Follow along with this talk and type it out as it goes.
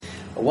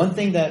One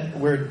thing that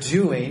we're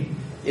doing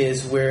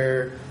is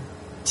we're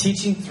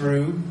teaching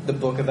through the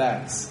book of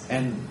Acts.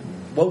 And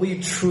what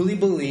we truly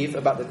believe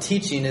about the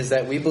teaching is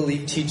that we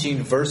believe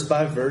teaching verse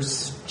by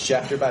verse,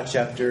 chapter by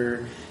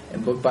chapter,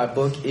 and book by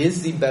book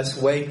is the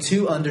best way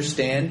to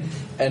understand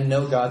and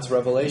know God's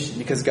revelation.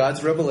 Because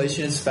God's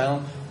revelation is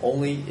found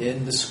only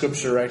in the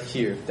scripture right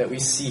here that we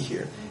see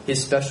here.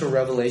 His special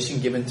revelation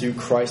given through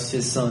Christ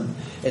his Son.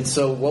 And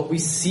so what we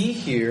see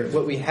here,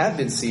 what we have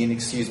been seeing,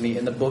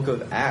 in the book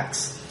of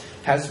Acts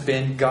has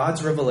been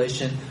God's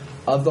revelation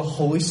of the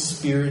Holy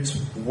Spirit's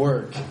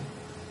work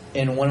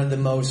in one of the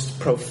most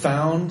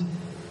profound,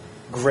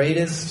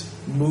 greatest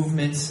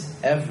movements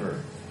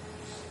ever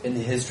in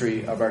the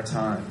history of our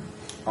time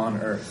on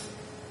earth.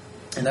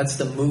 And that's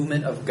the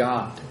movement of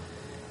God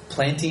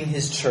planting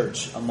his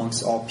church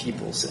amongst all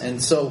peoples.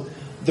 And so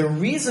the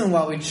reason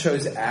why we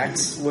chose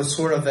Acts was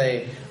sort of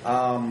a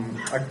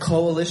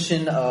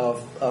coalition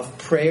of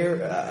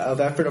prayer, of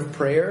effort of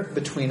prayer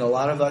between a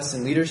lot of us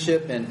in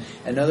leadership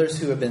and others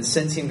who have been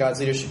sensing God's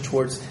leadership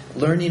towards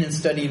learning and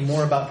studying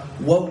more about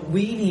what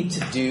we need to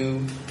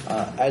do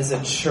as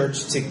a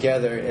church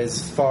together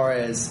as far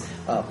as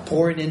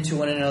pouring into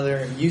one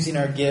another, using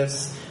our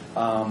gifts,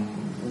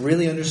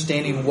 really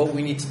understanding what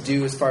we need to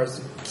do as far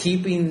as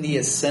keeping the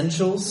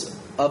essentials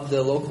of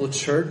the local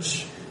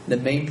church the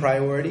main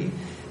priority,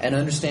 and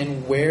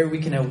understand where we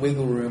can have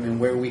wiggle room and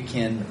where we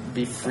can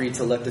be free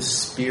to let the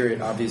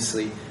Spirit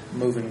obviously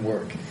move and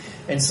work.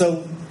 And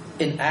so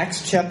in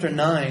Acts chapter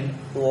 9,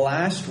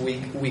 last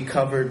week we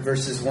covered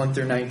verses 1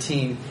 through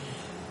 19.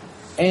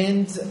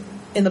 And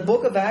in the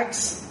book of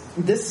Acts,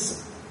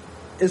 this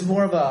is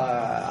more of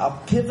a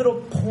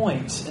pivotal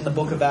point in the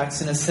book of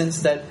Acts in a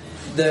sense that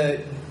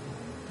the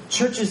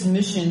church's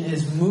mission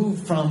is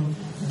moved from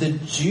the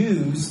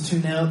Jews to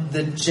now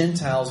the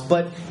Gentiles,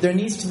 but there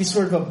needs to be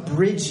sort of a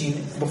bridging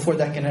before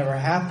that can ever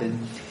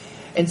happen.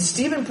 And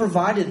Stephen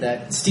provided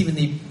that.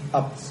 Stephen,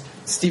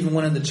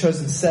 one of the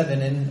chosen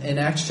seven, in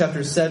Acts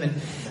chapter 7,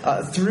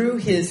 through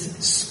his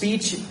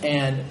speech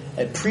and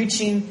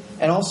preaching,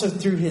 and also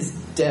through his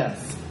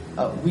death,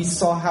 we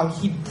saw how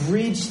he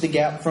bridged the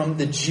gap from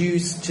the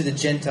Jews to the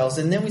Gentiles.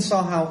 And then we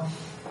saw how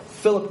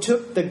Philip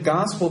took the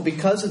gospel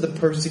because of the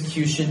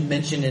persecution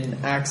mentioned in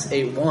Acts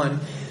 8:1,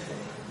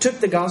 took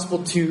the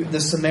gospel to the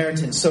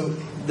Samaritans. So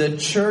the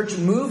church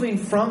moving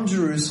from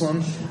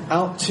Jerusalem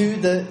out to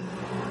the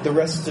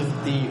rest of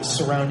the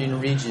surrounding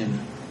region.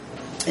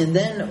 And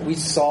then we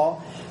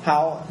saw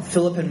how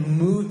Philip had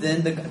moved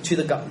then to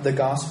the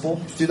gospel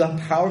through the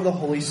power of the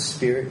Holy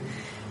Spirit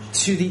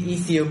to the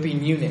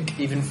Ethiopian eunuch,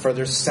 even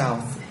further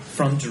south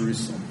from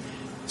Jerusalem.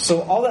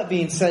 So all that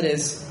being said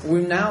is,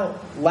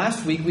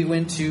 last week we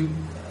went to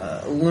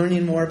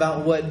learning more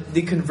about what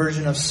the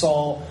conversion of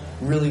Saul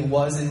really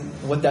was and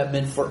what that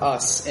meant for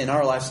us in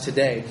our lives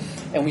today.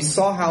 And we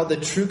saw how the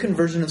true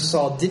conversion of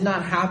Saul did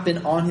not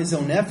happen on his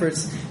own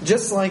efforts,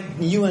 just like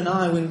you and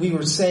I when we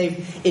were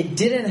saved. It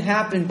didn't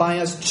happen by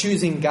us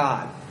choosing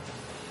God.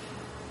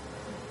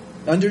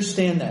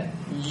 Understand that.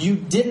 You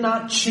did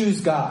not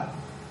choose God.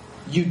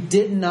 You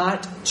did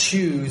not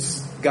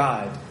choose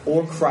God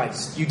or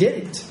Christ. You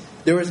didn't.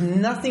 There was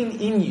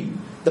nothing in you.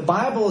 The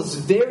Bible is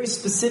very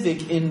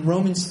specific in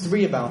Romans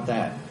 3 about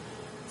that.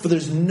 For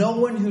there's no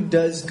one who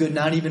does good,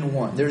 not even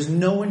one. There's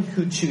no one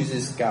who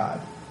chooses God.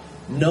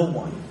 No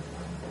one.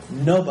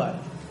 Nobody.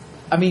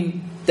 I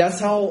mean, that's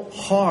how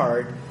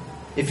hard,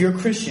 if you're a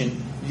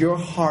Christian, your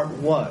heart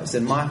was,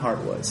 and my heart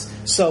was.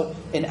 So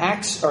in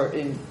Acts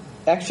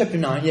chapter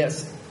 9,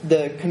 yes,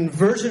 the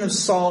conversion of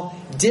Saul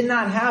did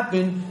not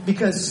happen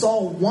because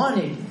Saul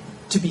wanted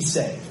to be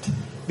saved.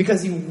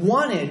 Because he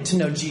wanted to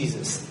know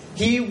Jesus.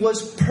 He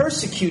was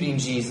persecuting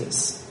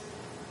Jesus.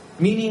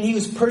 Meaning he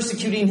was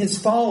persecuting his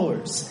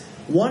followers.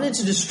 Wanted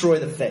to destroy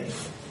the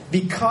faith.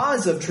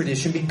 Because of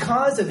tradition.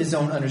 Because of his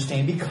own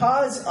understanding.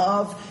 Because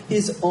of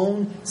his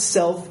own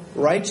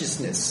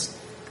self-righteousness.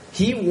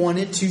 He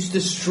wanted to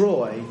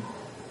destroy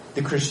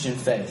the Christian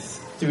faith.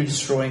 Through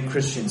destroying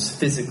Christians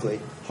physically.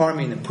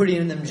 Harming them.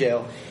 Putting them in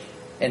jail.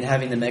 And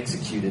having them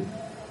executed.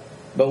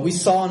 But we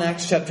saw in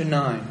Acts chapter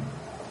 9.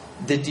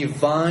 The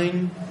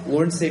divine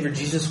Lord and Savior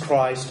Jesus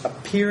Christ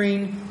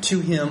appearing to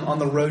him on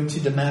the road to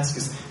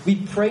Damascus. We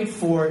prayed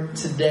for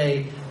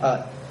today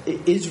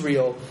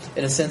Israel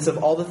in a sense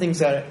of all the things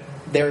that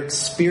they're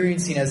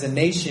experiencing as a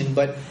nation.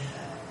 But,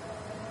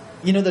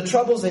 the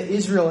troubles that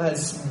Israel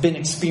has been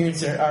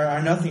experiencing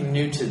are nothing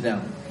new to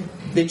them.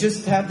 They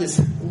just have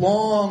this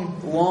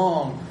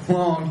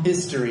long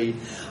history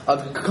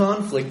of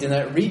conflict in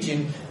that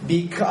region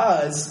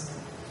because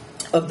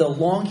of the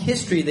long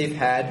history they've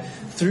had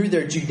through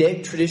their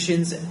Judaic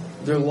traditions,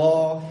 their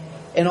law,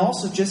 and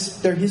also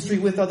just their history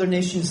with other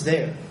nations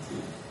there.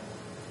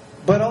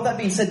 But all that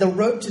being said, the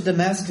road to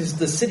Damascus,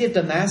 the city of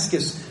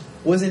Damascus,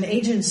 was an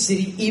ancient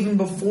city even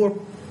before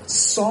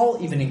Saul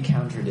even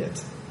encountered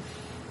it.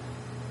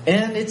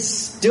 And it's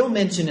still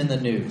mentioned in the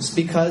news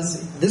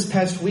because this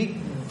past week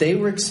they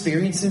were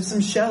experiencing some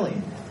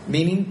shelling,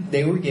 meaning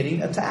they were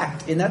getting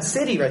attacked in that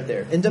city right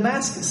there, in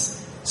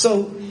Damascus.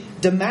 So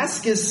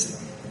Damascus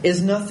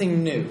is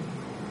nothing new.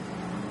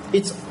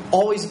 It's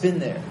always been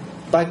there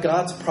by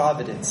God's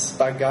providence,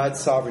 by God's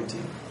sovereignty.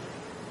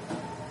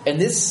 And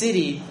this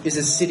city is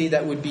a city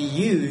that would be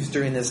used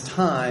during this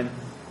time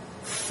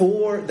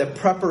for the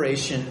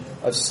preparation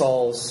of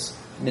Saul's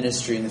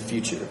ministry in the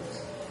future.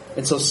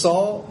 And so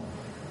Saul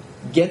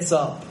gets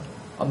up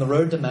on the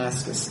road to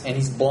Damascus, and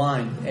he's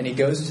blind, and he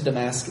goes to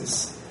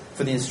Damascus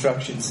for the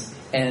instructions.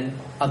 And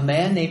a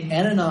man named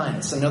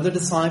Ananias, another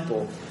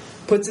disciple,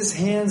 puts his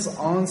hands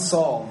on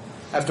Saul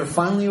after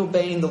finally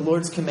obeying the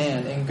Lord's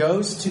command, and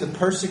goes to the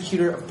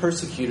persecutor of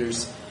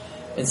persecutors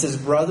and says,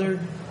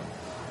 Brother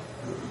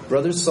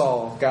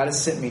Saul, God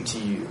has sent me to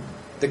you.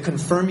 The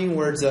confirming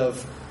words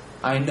of,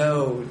 I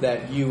know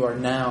that you are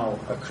now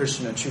a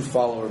Christian, a true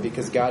follower,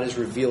 because God has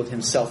revealed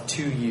himself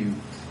to you.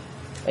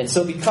 And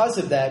so because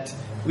of that,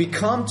 we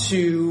come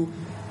to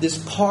this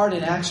part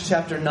in Acts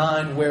chapter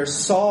 9 where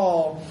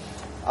Saul,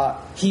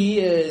 he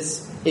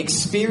is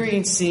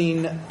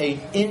experiencing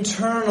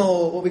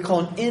what we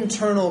call an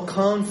internal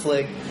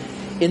conflict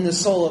in the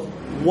soul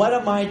of, what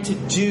am I to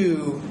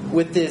do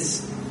with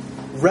this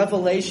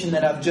revelation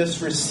that I've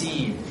just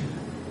received?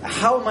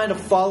 How am I to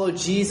follow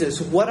Jesus?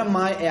 What am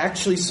I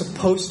actually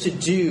supposed to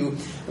do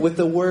with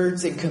the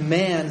words and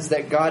commands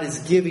that God is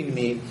giving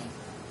me?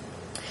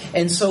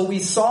 And so we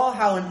saw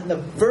how in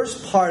the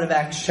first part of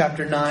Acts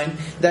chapter 9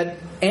 that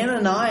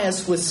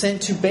Ananias was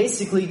sent to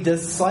basically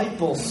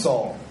disciple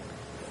Saul.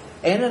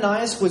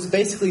 Ananias was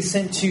basically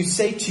sent to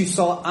say to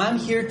Saul, I'm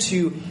here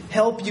to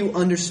help you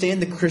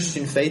understand the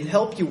Christian faith,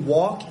 help you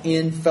walk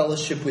in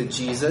fellowship with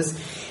Jesus,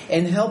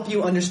 and help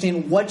you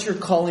understand what your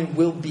calling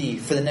will be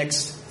for the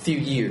next few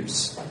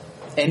years,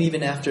 and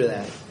even after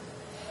that.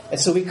 And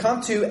so we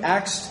come to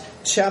Acts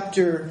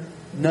chapter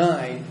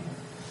 9,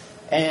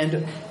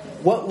 and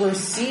what we're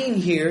seeing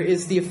here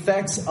is the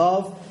effects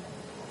of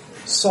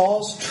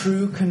Saul's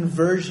true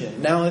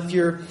conversion. Now, if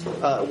you're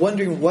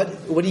wondering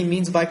what he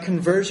means by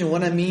conversion,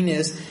 what I mean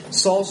is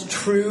Saul's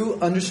true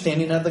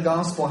understanding of the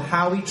gospel,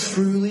 how he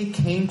truly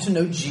came to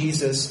know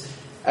Jesus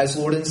as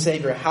Lord and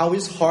Savior, how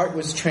his heart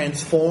was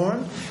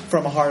transformed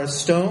from a heart of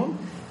stone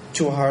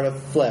to a heart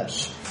of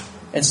flesh.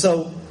 And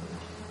so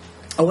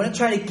I want to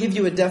try to give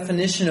you a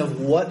definition of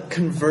what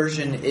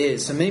conversion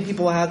is. So many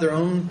people have their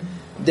own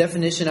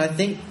definition. I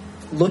think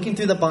looking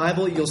through the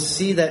Bible, you'll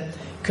see that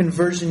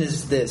conversion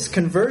is this.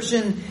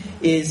 Conversion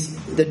is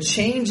the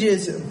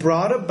changes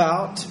brought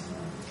about,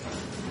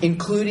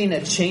 including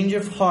a change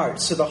of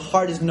heart. So the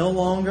heart is no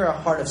longer a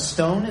heart of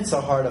stone, it's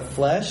a heart of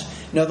flesh.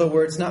 In other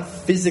words, not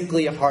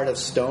physically a heart of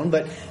stone,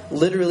 but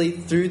literally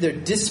through their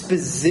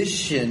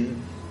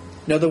disposition.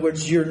 In other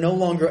words, you're no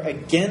longer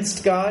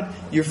against God,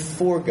 you're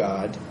for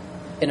God,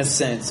 in a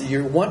sense.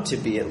 You want to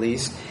be, at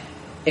least.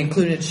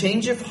 Including a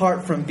change of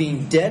heart from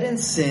being dead in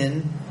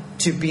sin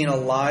to being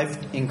alive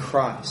in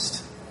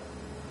Christ.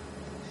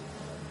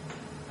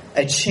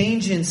 A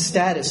change in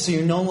status, so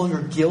you're no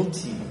longer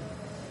guilty,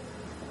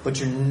 but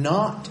you're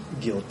not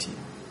guilty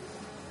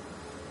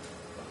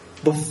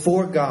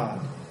before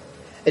God.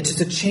 It's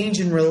just a change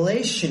in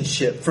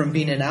relationship from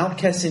being an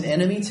outcast and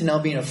enemy to now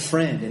being a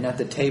friend and at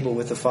the table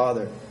with the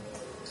Father.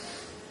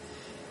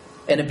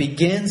 And it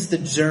begins the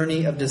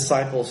journey of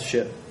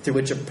discipleship through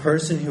which a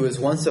person who was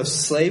once a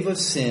slave of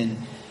sin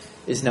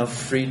is now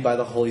freed by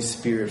the Holy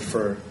Spirit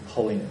for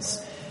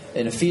holiness.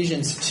 In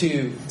Ephesians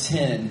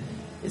 2:10,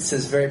 it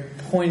says very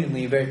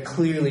pointedly, very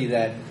clearly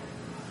that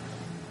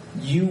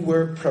you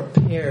were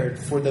prepared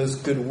for those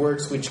good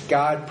works which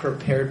God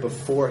prepared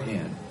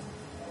beforehand.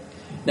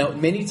 Now,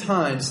 many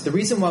times, the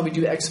reason why we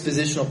do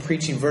expositional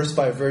preaching verse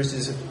by verse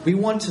is we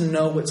want to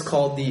know what's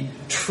called the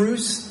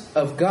truths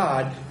of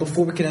God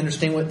before we can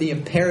understand what the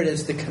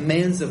imperatives, the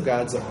commands of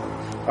God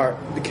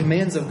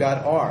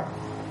are.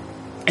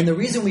 And the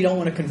reason we don't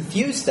want to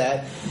confuse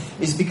that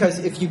is because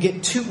if you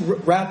get too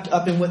wrapped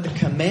up in what the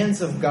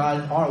commands of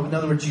God are, in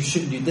other words, you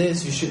shouldn't do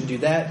this, you shouldn't do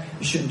that,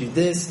 you shouldn't do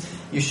this,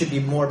 you should be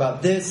more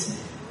about this.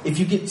 If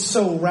you get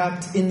so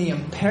wrapped in the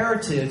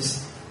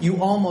imperatives,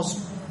 you almost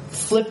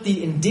flip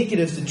the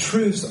indicatives, the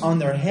truths on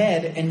their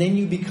head, and then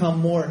you become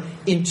more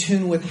in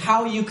tune with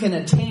how you can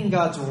attain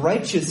God's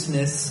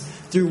righteousness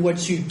through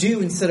what you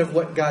do instead of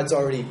what God's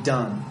already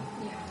done.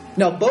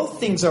 Now, both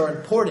things are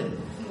important.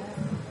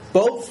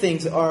 Both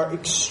things are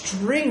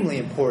extremely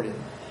important.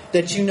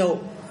 That you know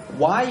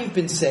why you've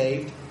been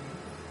saved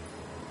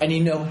and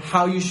you know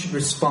how you should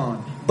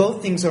respond.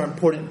 Both things are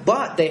important,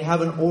 but they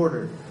have an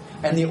order.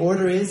 And the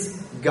order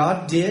is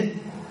God did,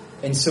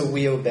 and so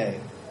we obey.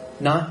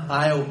 Not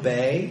I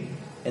obey,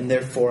 and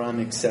therefore I'm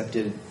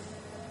accepted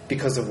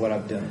because of what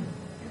I've done.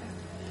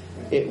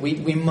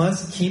 We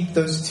must keep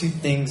those two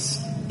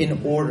things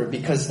in order,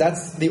 because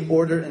that's the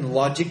order and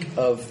logic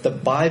of the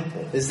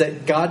Bible, is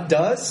that God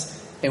does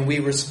and we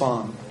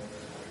respond.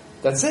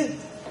 That's it.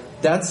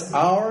 That's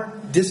our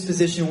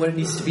disposition, what it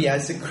needs to be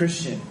as a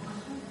Christian.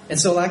 And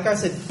so, like I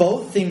said,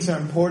 both things are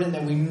important,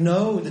 that we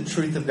know the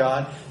truth of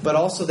God, but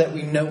also that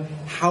we know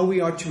how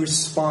we are to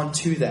respond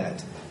to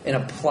that and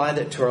apply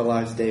that to our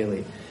lives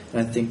daily.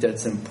 And I think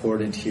that's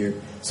important here.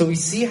 So we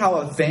see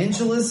how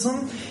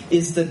evangelism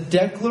is the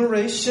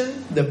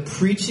declaration, the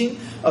preaching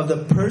of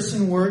the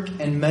person, work,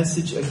 and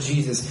message of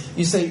Jesus.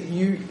 You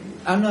say,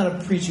 I'm not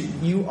a preacher.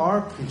 You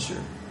are a preacher.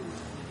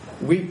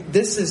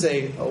 This is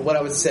what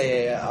I would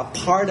say, a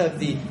part of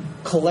the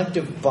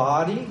collective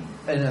body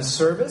in a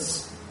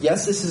service.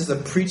 Yes, this is the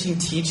preaching,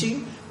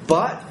 teaching,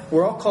 but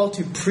we're all called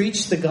to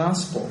preach the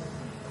gospel.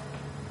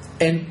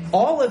 And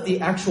all of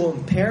the actual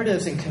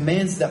imperatives and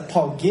commands that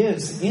Paul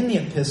gives in the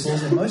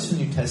epistles and most of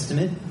the New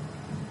Testament,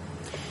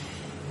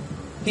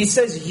 he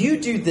says, you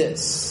do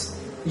this,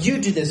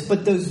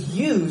 but those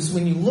yous,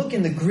 when you look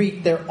in the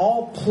Greek, they're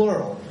all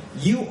plural.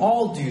 You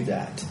all do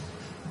that.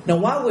 Now,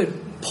 why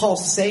would Paul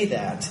say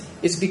that?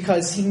 It's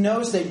because he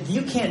knows that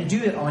you can't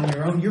do it on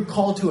your own. You're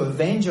called to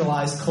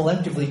evangelize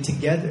collectively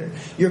together.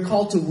 You're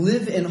called to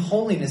live in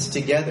holiness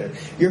together.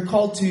 You're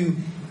called to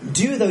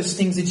do those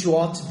things that you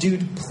ought to do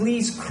to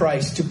please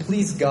Christ, to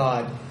please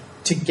God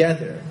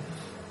together.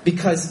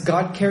 Because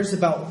God cares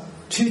about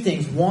two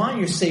things. One,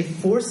 you're saved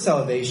for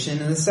salvation.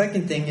 And the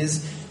second thing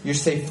is you're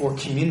saved for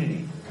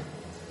community.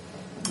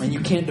 And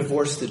you can't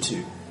divorce the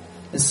two.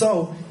 And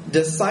so,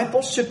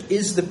 discipleship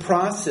is the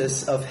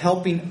process of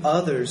helping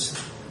others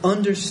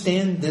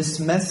understand this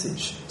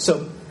message.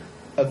 So,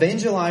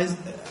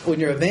 when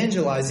you're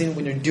evangelizing,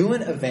 when you're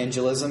doing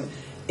evangelism,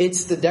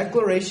 it's the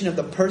declaration of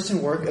the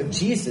person, work of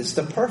Jesus,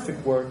 the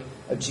perfect work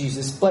of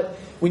Jesus. But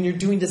when you're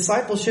doing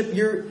discipleship,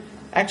 you're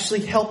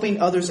actually helping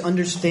others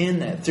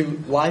understand that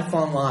through life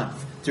on life,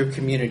 through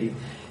community.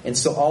 And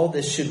so all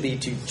this should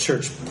lead to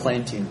church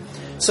planting.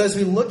 So as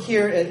we look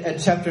here at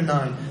chapter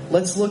 9,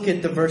 let's look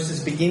at the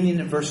verses beginning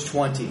in verse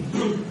 20.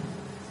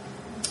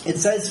 It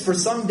says, for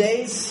some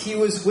days he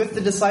was with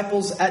the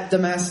disciples at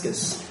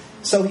Damascus.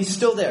 So he's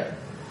still there.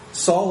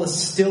 Saul is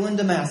still in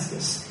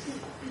Damascus.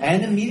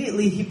 And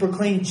immediately he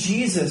proclaimed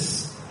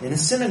Jesus in a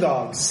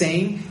synagogue,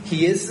 saying,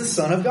 he is the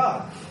Son of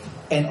God.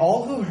 And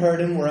all who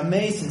heard him were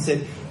amazed and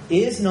said,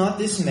 is not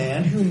this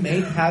man who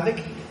made havoc,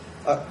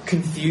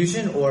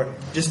 confusion, or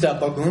just a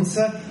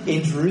bagunza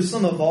in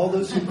Jerusalem of all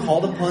those who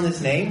called upon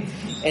his name?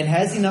 And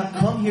has he not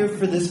come here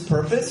for this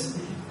purpose,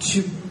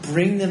 to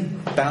bring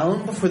them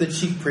bound before the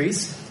chief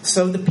priests?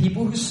 So the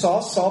people who saw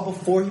Saul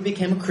before he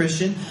became a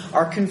Christian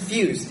are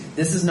confused.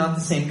 This is not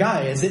the same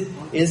guy, is it?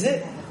 Is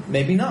it?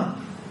 Maybe not.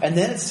 And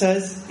then it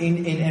says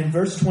in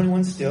verse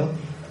 21 still,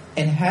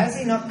 and has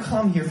he not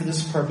come here for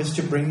this purpose,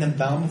 to bring them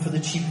bound before the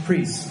chief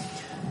priests?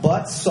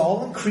 But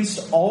Saul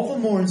increased all the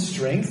more in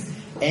strength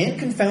and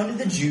confounded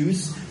the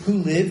Jews who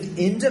lived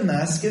in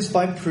Damascus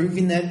by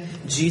proving that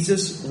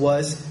Jesus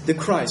was the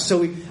Christ.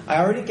 So I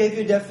already gave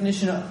you a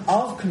definition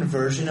of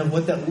conversion, of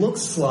what that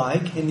looks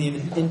like in the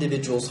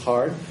individual's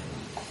heart.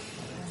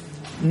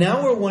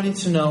 Now we're wanting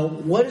to know,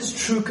 what does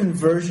true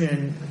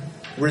conversion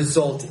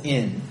result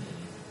in?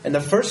 And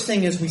the first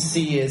thing as we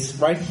see is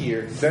right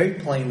here, very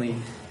plainly,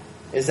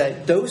 is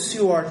that those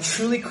who are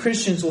truly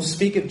Christians will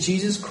speak of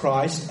Jesus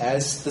Christ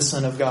as the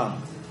Son of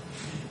God.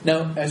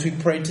 Now, as we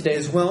prayed today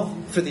as well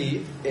for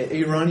the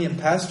Iranian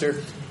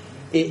pastor,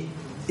 it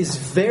is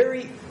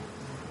very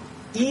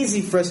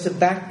easy for us to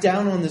back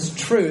down on this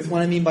truth.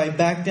 What I mean by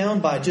back down,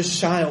 by just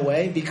shy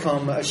away,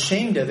 become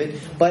ashamed of it.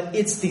 But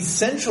it's the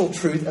central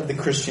truth of the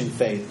Christian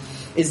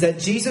faith, is that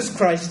Jesus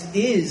Christ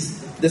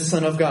is the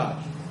Son of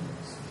God.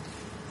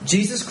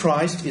 Jesus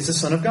Christ is the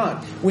Son of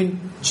God.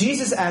 When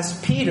Jesus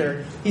asked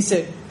Peter, he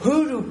said,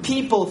 who do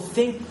people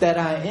think that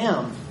I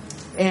am?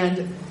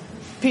 And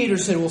Peter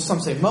said, well, some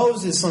say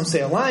Moses, some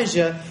say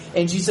Elijah.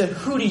 And Jesus said,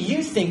 who do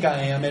you think I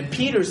am? And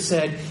Peter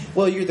said,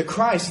 well, you're the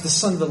Christ, the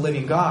Son of the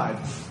living God.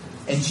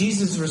 And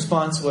Jesus'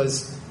 response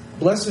was,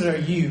 blessed are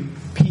you,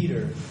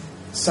 Peter,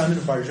 Simon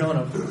of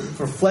Barjona,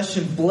 for flesh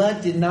and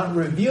blood did not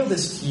reveal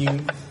this to you,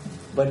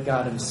 but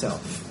God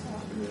himself.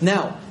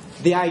 Now,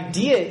 the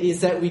idea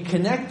is that we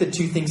connect the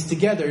two things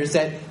together, is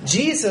that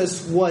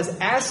Jesus was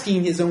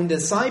asking his own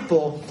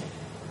disciple,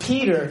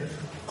 Peter,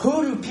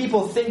 who do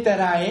people think that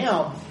I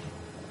am?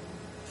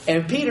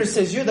 And Peter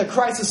says, you're the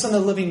Christ, the Son of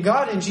the living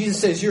God. And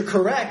Jesus says, you're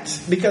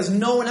correct, because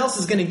no one else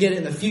is going to get it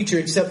in the future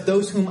except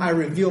those whom I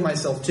reveal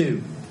myself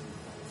to.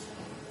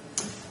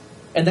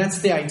 And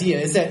that's the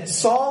idea, is that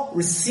Saul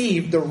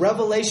received the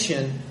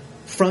revelation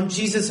from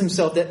Jesus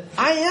himself that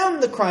I am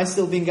the Christ,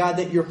 the living God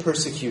that you're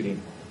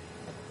persecuting.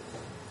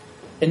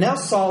 And now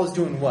Saul is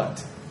doing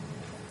what?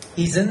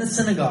 He's in the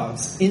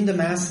synagogues in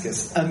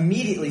Damascus,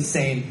 immediately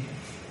saying,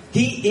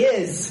 he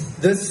is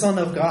the Son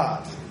of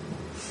God.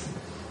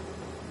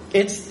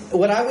 It's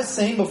what I was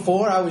saying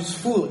before, I was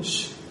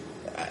foolish.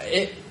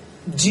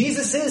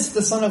 Jesus is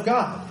the Son of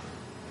God.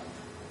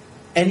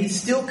 And he's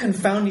still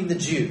confounding the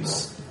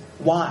Jews.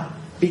 Why?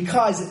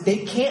 Because they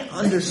can't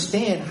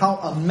understand how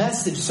a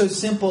message so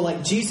simple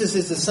like Jesus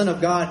is the Son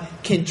of God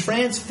can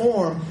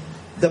transform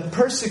the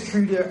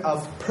persecutor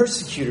of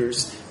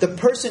persecutors, the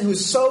person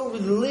who's so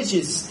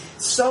religious,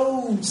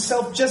 so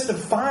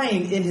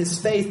self-justifying in his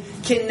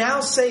faith, can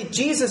now say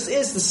Jesus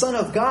is the Son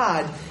of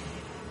God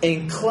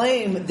and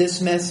claim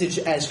this message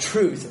as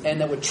truth,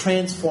 and that would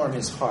transform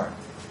his heart.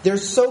 They're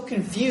so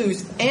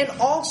confused and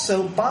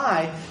also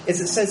by,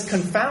 as it says,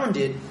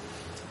 confounded,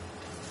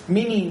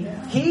 meaning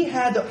he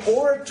had the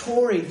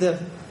oratory, the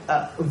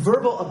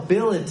verbal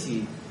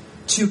ability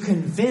to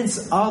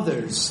convince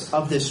others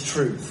of this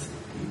truth.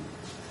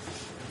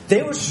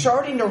 They were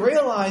starting to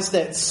realize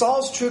that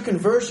Saul's true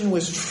conversion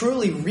was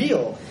truly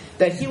real,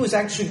 that he was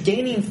actually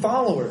gaining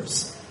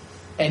followers,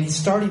 and he's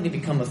starting to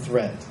become a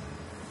threat.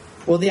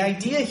 Well, the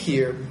idea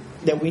here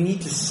that we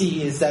need to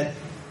see is that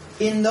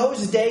in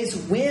those days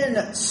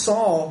when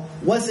Saul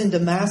was in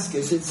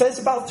Damascus, it says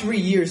about 3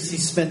 years he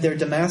spent there,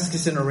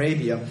 Damascus in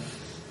Arabia,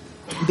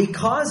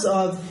 because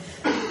of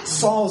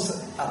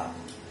Saul's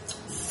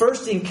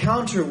first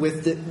encounter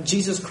with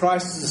Jesus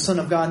Christ as the Son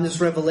of God in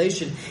this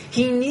revelation,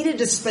 he needed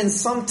to spend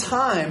some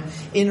time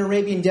in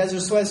Arabian desert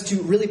so as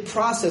to really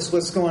process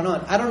what's going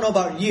on. I don't know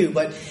about you,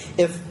 but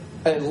if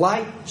a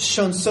light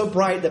shone so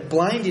bright that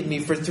blinded me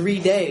for 3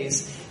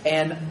 days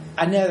and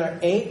I neither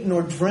ate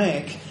nor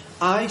drank,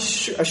 I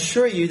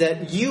assure you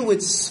that you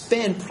would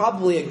spend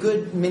probably a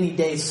good many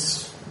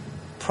days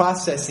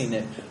processing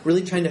it,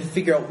 really trying to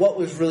figure out what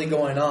was really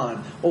going on,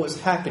 what was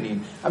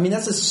happening. I mean,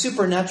 that's a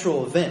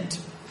supernatural event.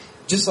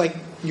 Just like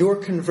your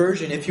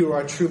conversion, if you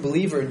are a true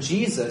believer in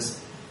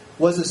Jesus,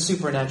 was a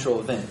supernatural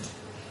event.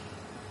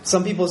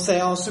 Some people say,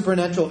 oh,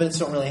 supernatural events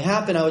don't really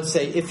happen. I would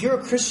say, if you're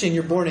a Christian,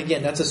 you're born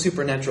again, that's a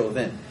supernatural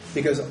event.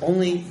 Because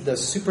only the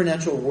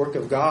supernatural work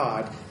of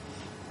God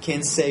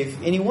can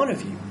save any one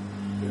of you.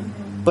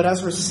 But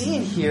as we're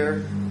seeing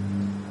here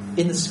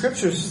in the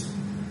scriptures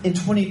in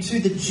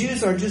 22, the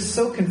Jews are just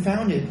so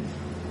confounded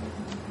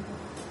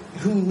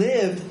who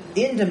lived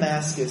in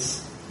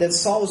Damascus that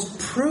Saul was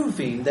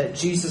proving that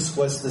Jesus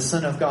was the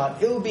Son of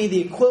God. It would be the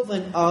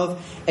equivalent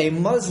of a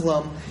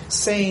Muslim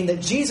saying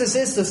that Jesus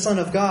is the Son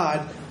of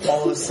God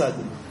all of a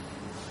sudden.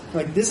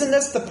 Like, isn't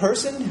this the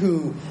person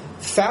who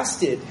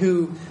fasted,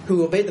 who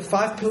obeyed the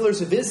 5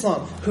 pillars of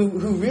Islam, who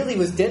really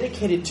was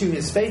dedicated to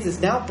his faith, is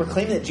now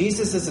proclaiming that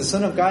Jesus is the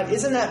Son of God?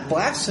 Isn't that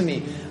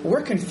blasphemy?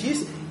 We're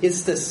confused.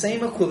 It's the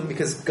same equivalent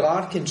because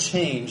God can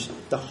change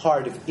the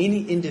heart of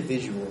any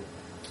individual.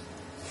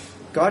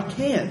 God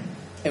can.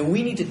 And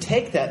we need to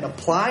take that and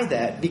apply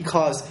that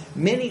because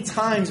many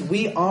times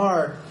we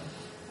are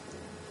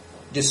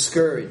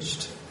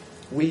discouraged.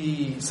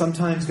 We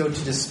sometimes go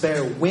to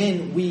despair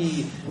when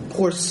we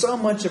pour so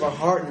much of our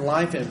heart and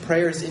life and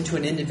prayers into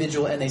an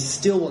individual and they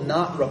still will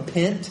not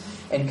repent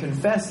and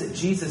confess that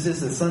Jesus is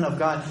the Son of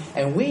God.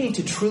 And we need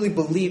to truly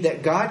believe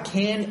that God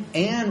can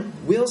and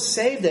will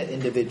save that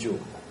individual.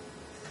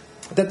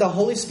 That the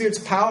Holy Spirit's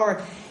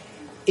power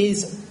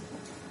is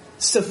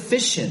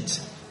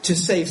sufficient to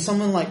save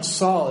someone like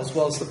Saul as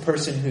well as the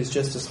person who's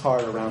just as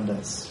hard around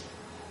us.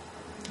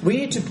 We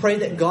need to pray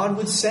that God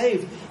would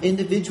save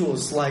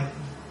individuals like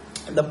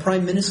the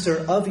Prime Minister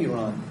of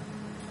Iran.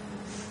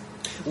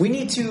 We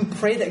need to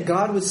pray that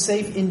God would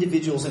save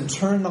individuals and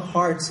turn the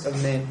hearts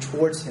of men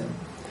towards Him.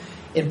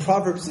 In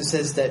Proverbs it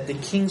says that the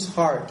king's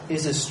heart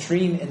is a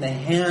stream in the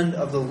hand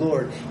of the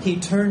Lord. He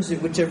turns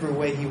it whichever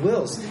way He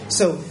wills.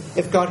 So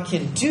if God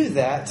can do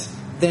that,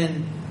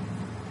 then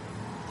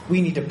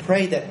we need to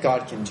pray that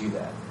God can do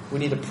that. We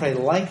need to pray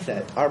like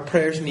that. Our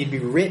prayers need to be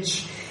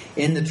rich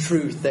in the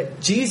truth that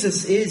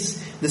Jesus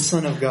is the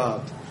Son of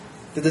God.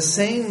 That the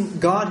same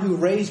God who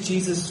raised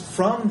Jesus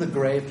from the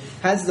grave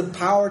has the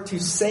power to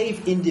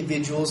save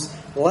individuals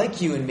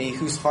like you and me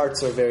whose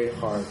hearts are very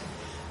hard.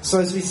 So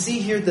as we see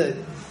here, that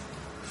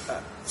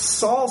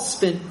Saul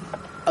spent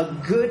a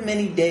good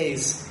many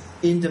days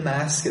in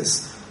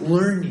Damascus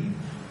learning,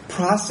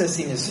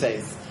 processing his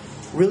faith,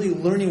 really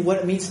learning what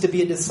it means to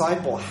be a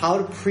disciple, how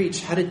to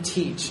preach, how to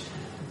teach.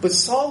 But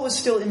Saul was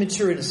still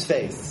immature in his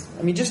faith.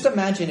 I mean, just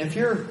imagine if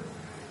you're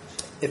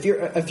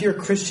a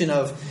Christian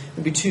of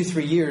maybe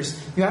 2-3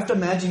 years, you have to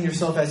imagine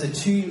yourself as a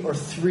 2 or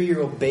 3 year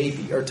old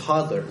baby or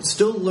toddler,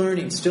 still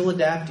learning, still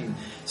adapting,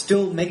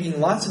 still making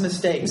lots of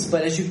mistakes.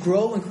 But as you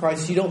grow in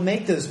Christ, you don't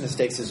make those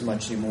mistakes as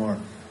much anymore.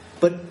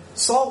 But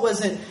Saul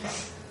wasn't,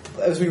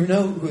 as we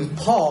know with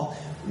Paul,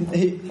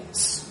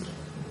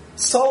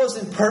 Saul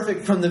wasn't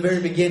perfect from the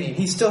very beginning.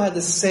 He still had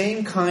the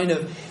same kind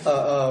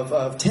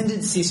of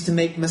tendencies to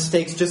make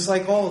mistakes, just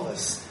like all of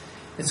us.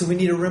 And so we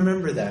need to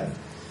remember that.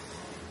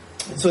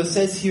 And so it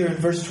says here in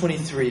verse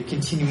 23,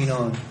 continuing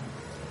on,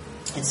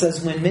 it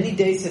says, when many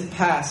days had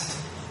passed,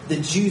 the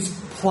Jews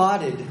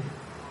plotted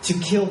to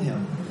kill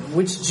him.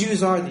 Which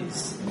Jews are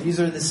these? These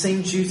are the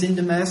same Jews in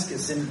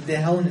Damascus, in the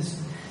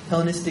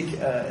Hellenistic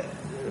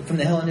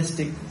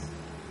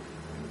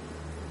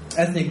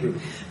ethnic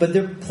group. But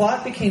their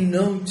plot became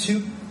known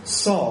to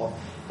Saul,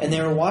 and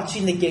they were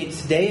watching the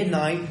gates day and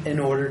night in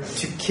order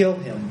to kill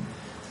him.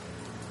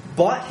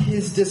 But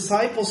his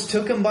disciples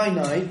took him by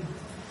night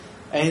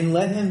and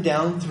let him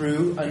down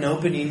through an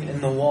opening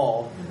in the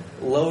wall,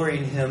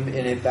 lowering him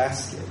in a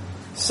basket.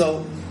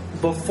 So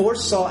before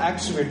Saul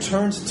actually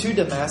returns to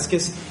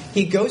Damascus,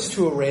 he goes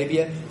to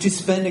Arabia to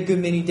spend a good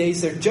many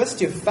days there just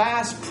to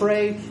fast,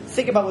 pray,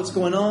 think about what's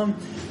going on.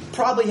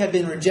 probably had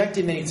been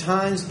rejected many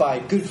times by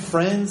good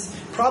friends,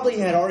 probably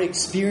had already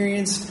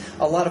experienced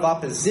a lot of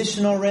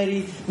opposition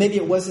already. Maybe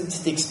it wasn't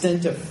to the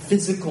extent of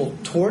physical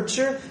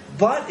torture,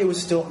 but it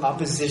was still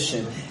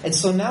opposition. And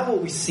so now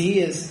what we see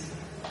is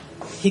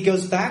he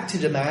goes back to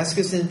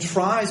Damascus and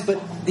tries,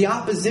 but the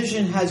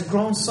opposition has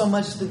grown so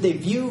much that they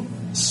view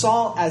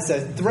Saul as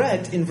a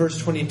threat in verse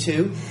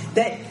 22,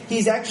 that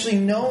he's actually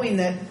knowing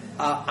that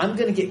I'm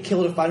going to get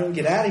killed if I don't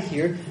get out of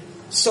here.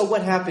 So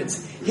what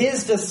happens?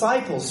 His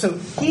disciples. So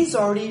he's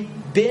already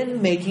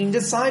been making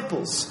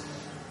disciples.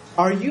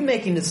 Are you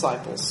making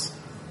disciples?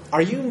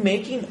 Are you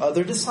making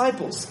other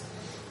disciples?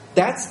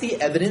 That's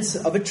the evidence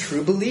of a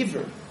true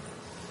believer.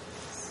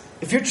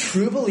 If you're a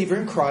true believer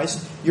in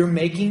Christ, you're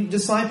making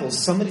disciples.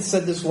 Somebody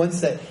said this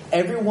once, that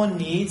everyone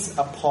needs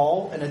a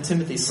Paul and a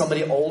Timothy.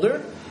 Somebody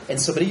older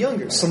and somebody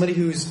younger. Somebody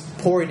who's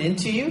pouring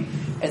into you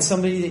and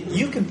somebody that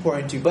you can pour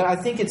into. But I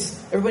think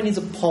everybody needs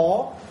a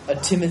Paul, a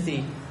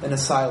Timothy, and a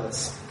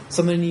Silas.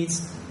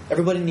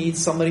 Everybody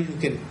needs somebody who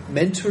can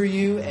mentor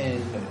you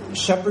and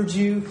shepherd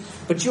you.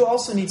 But you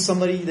also need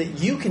somebody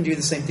that you can do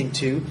the same thing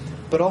to,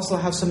 but also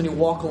have somebody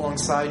walk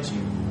alongside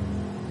you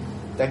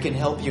that can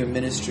help you in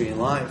ministry and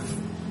life.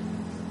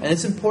 And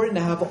it's important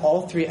to have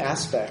all three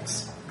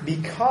aspects,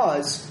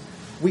 because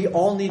we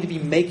all need to be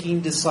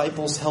making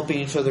disciples, helping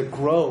each other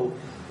grow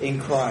in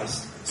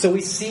Christ. So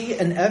we see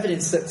an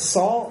evidence that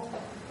Saul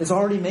is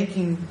already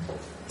making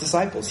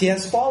disciples. He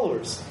has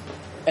followers.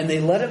 And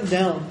they let him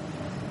down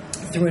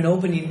through an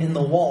opening in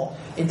the wall.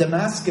 In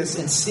Damascus,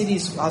 in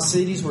cities, how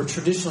cities were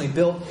traditionally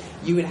built,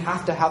 you would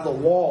have to have the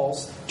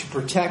walls to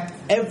protect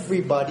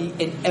everybody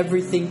and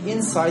everything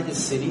inside the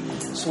city,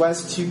 so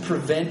as to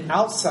prevent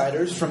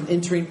outsiders from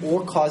entering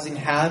or causing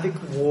havoc,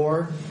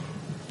 war,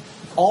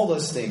 all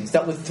those things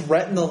that would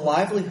threaten the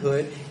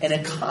livelihood and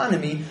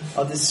economy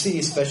of the city,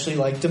 especially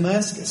like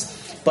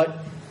Damascus. But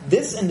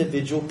this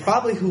individual,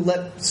 probably who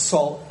let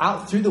Saul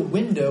out through the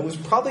window, was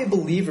probably a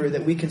believer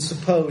that we can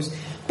suppose.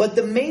 But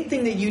the main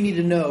thing that you need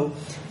to know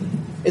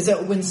is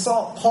that when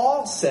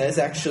Paul says,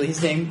 actually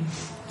his name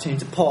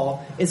changed to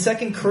Paul, in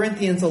 2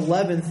 Corinthians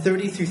 11,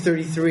 30 through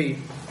 33,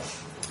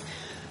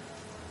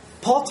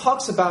 Paul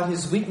talks about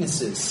his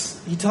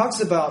weaknesses. He talks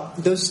about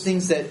those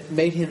things that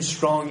made him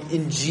strong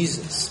in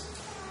Jesus.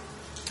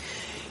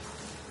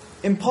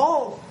 And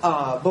Paul,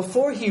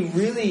 before he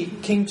really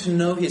came to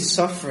know his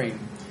suffering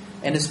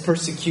and his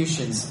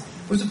persecutions,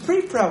 was a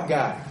pretty proud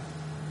guy.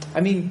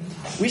 I mean,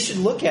 we should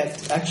look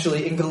at,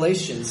 actually, in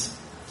Galatians.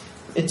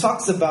 It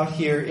talks about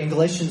here in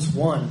Galatians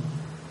 1,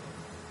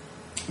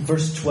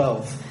 verse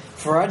 12.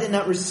 For I did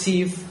not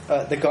receive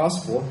the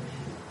gospel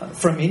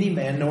from any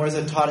man, nor was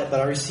I taught it, but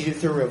I received it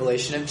through a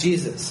revelation of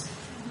Jesus.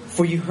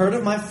 For you heard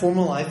of my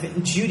former life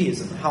in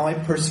Judaism, how I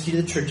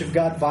persecuted the church of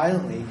God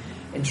violently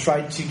and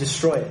tried to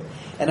destroy it.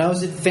 And I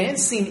was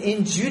advancing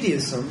in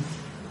Judaism,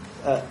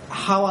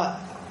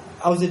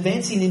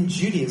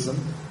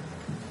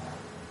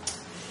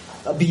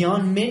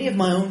 beyond many of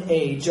my own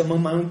age,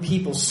 among my own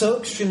people. So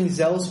extremely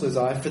zealous was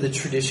I for the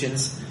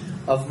traditions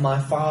of my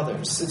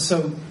fathers. And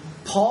so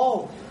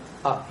Paul,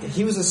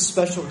 he was a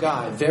special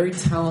guy, very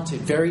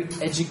talented, very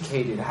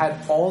educated, had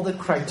all the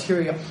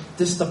criteria,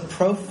 just the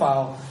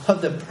profile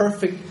of the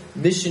perfect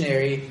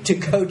missionary to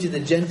go to the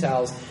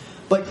Gentiles.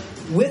 But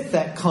with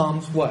that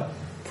comes what?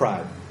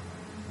 Pride.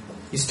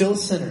 He's still a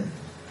sinner.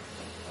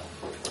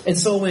 And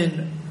so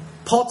when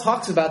Paul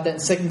talks about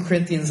that in 2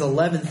 Corinthians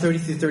 11, 30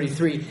 through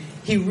 33,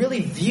 he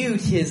really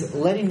viewed his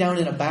letting down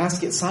in a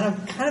basket kind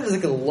of as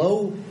like a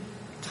low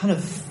kind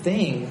of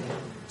thing.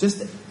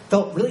 Just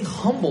felt really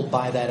humbled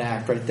by that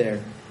act right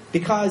there.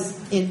 Because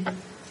in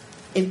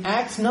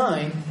Acts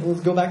 9, we'll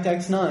go back to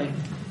Acts 9,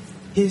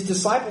 his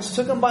disciples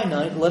took him by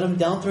night, let him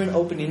down through an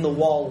opening in the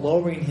wall,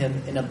 lowering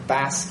him in a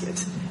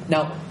basket.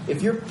 Now,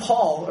 if you're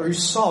Paul or you're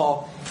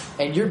Saul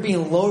and you're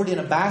being lowered in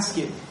a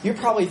basket, you're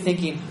probably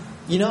thinking,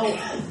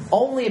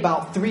 only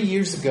about 3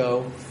 years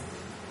ago,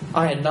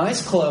 I had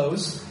nice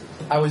clothes,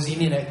 I was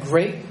eating at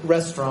great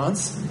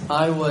restaurants,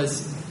 I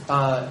was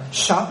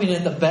shopping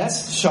at the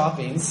best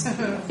shoppings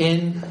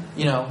in,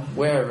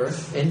 wherever,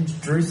 in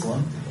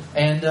Jerusalem.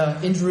 And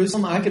in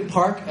Jerusalem, I could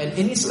park at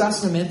any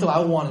estacionamiento I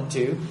wanted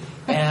to,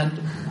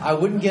 and I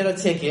wouldn't get a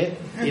ticket,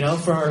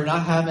 for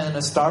not having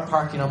a star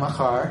parking on my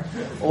car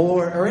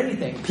or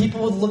anything.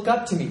 People would look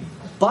up to me.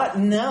 But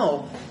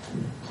now,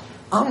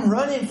 I'm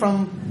running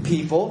from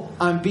people.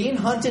 I'm being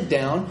hunted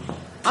down.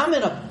 I'm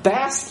in a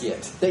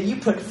basket that you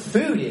put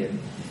food in.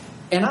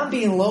 And I'm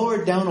being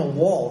lowered down a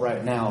wall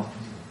right now.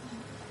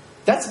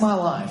 That's my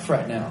life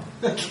right now.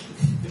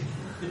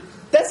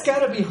 That's got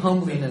to be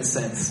humbling in a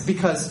sense.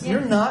 Because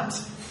you're not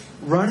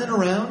running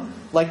around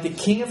like the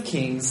King of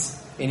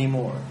Kings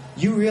anymore.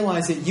 You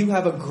realize that you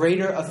have a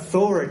greater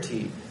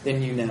authority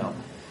than you now.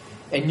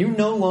 And you're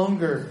no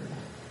longer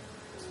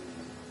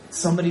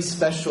somebody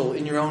special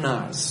in your own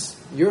eyes.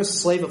 You're a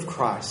slave of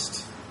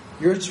Christ.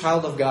 You're a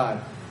child of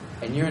God.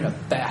 And you're in a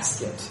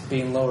basket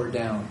being lowered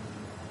down.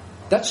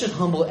 That should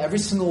humble every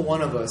single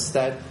one of us,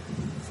 that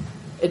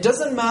it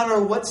doesn't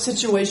matter what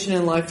situation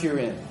in life you're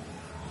in.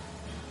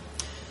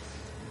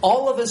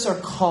 All of us are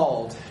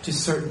called to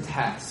certain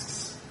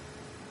tasks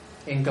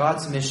in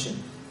God's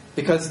mission,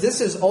 because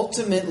this is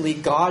ultimately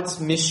God's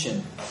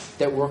mission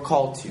that we're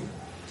called to.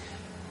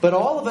 But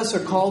all of us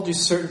are called to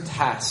certain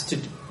tasks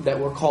that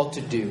we're called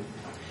to do.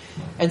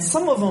 And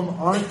some of them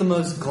aren't the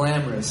most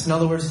glamorous. In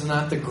other words, they're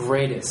not the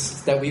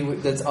greatest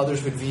that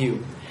others would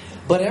view.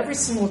 But every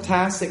single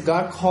task that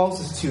God calls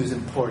us to is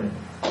important.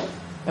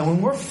 And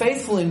when we're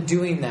faithful in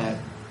doing that,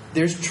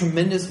 there's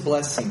tremendous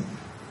blessing.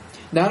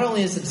 Not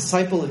only as a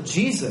disciple of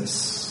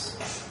Jesus,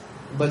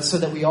 but so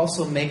that we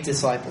also make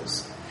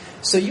disciples.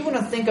 So you want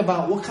to think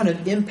about what kind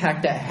of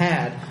impact that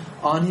had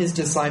on his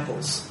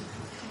disciples.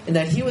 And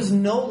that he was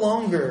no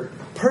longer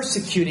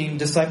persecuting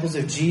disciples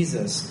of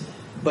Jesus,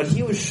 but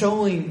he was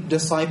showing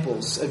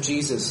disciples of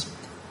Jesus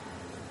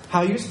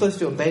how you're supposed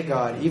to obey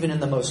God even in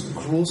the most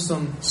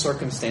gruesome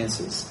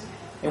circumstances.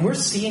 And we're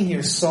seeing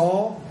here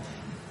Saul,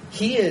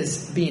 he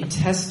is being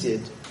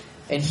tested,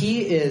 and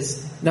he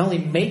is not only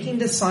making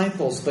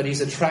disciples, but he's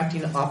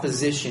attracting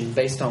opposition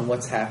based on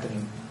what's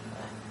happening.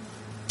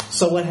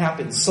 So what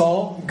happens?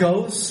 Saul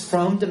goes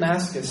from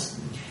Damascus,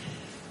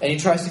 and he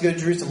tries to go to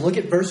Jerusalem. Look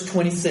at verse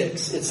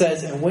 26. It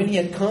says, "And when he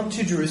had come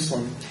to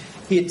Jerusalem,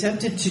 he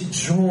attempted to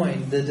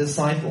join the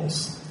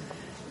disciples,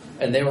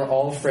 and they were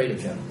all afraid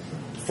of him,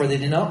 for they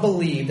did not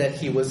believe that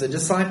he was a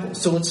disciple."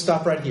 So let's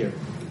stop right here.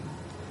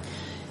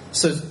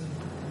 So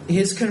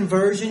his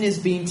conversion is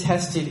being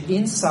tested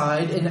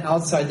inside and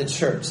outside the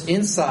church.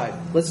 Inside,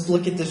 let's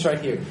look at this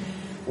right here.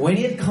 When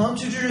he had come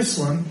to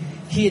Jerusalem,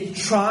 he had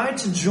tried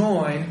to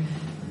join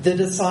the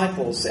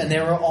disciples, and they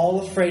were all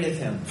afraid of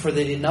him, for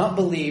they did not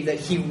believe that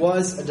he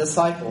was a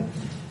disciple.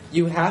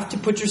 You have to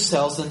put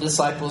yourselves in the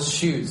disciples'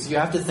 shoes. You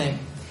have to think,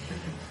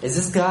 is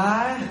this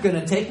guy going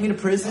to take me to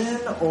prison,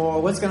 or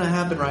what's going to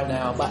happen right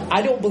now? But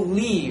I don't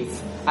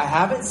believe, I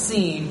haven't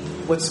seen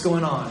what's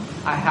going on.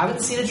 I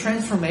haven't seen a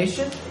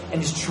transformation,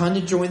 and he's trying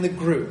to join the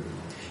group.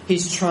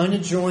 He's trying to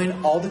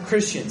join all the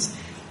Christians.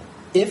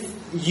 If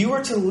you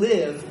were to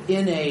live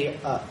in a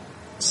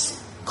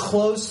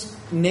close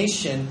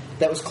nation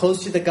that was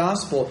close to the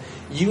gospel,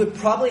 you would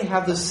probably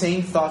have the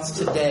same thoughts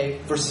today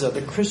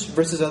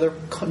versus other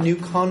new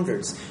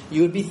converts.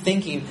 You would be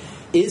thinking,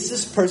 is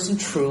this person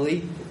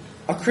truly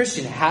a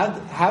Christian?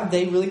 Have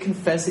they really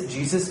confessed that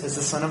Jesus is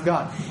the Son of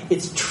God?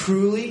 It's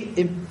truly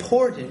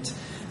important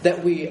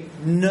that we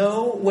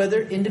know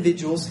whether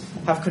individuals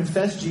have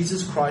confessed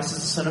Jesus Christ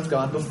as the Son of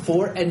God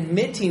before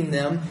admitting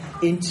them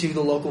into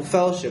the local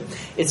fellowship.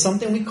 It's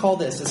something we call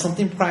this. It's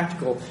something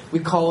practical. We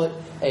call it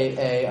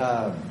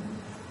a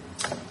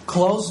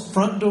closed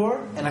front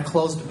door and a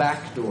closed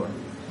back door.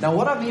 Now,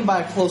 what I mean by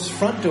a closed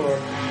front door,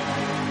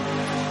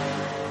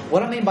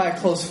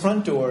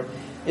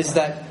 is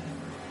that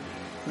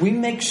we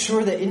make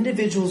sure that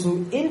individuals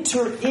who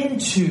enter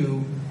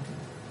into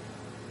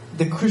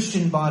the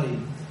Christian body,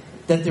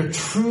 that they're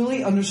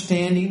truly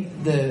understanding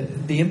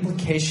the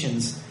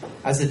implications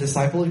as a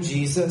disciple of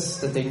Jesus,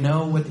 that they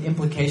know what the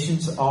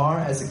implications are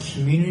as a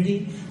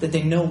community, that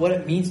they know what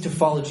it means to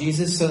follow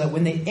Jesus, so that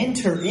when they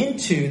enter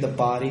into the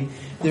body,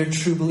 they're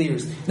true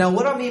believers. Now,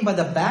 what I mean by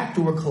the back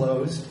door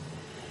closed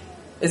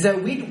is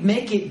that we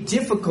make it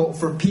difficult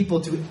for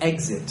people to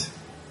exit.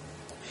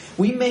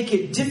 We make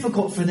it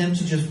difficult for them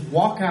to just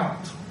walk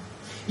out.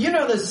 You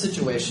know those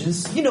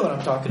situations. You know what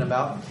I'm talking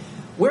about.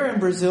 We're in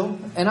Brazil,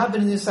 and I've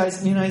been in the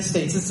United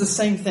States. It's the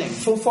same thing.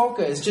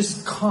 Fofoca is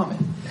just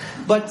common.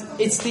 But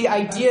it's the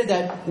idea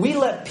that we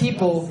let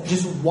people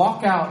just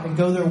walk out and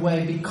go their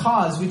way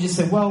because we just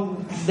say, well,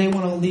 they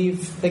want to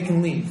leave, they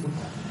can leave.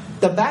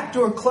 The back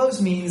door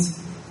closed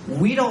means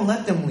we don't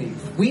let them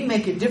leave. We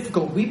make it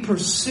difficult. We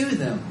pursue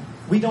them.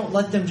 We don't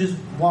let them just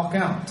walk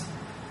out.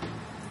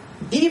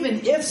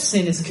 Even if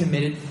sin is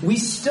committed, we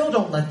still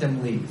don't let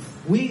them leave.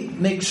 We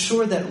make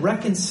sure that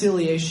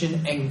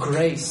reconciliation and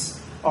grace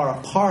are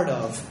a part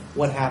of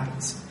what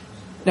happens.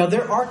 Now,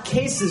 there are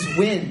cases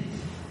when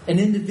an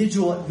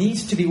individual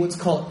needs to be what's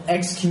called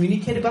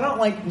excommunicated, but I don't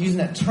like using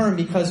that term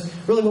because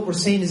really what we're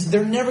saying is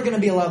they're never going to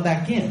be allowed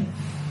back in.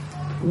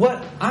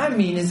 What I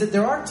mean is that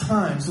there are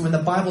times when the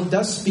Bible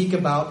does speak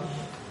about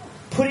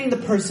putting the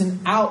person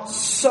out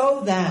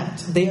so that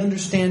they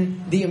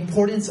understand the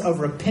importance of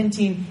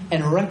repenting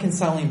and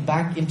reconciling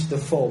back into the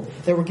fold.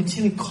 That we're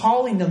continually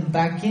calling them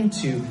back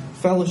into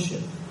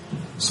fellowship.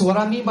 So what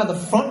I mean by the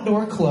front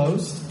door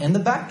closed and the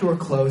back door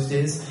closed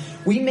is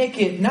we make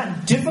it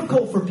not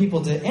difficult for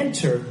people to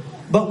enter,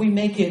 but we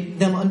make it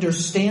them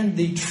understand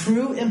the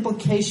true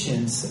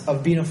implications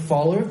of being a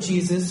follower of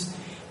Jesus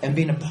and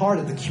being a part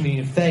of the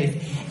community of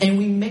faith. And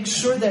we make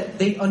sure that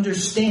they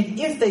understand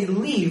if they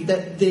leave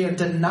that they are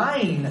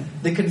denying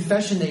the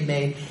confession they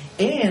made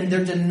and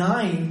they're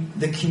denying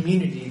the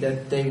community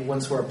that they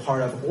once were a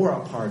part of or a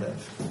part of.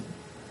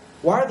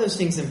 Why are those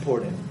things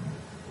important?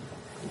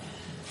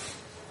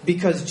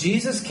 Because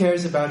Jesus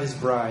cares about His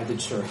bride, the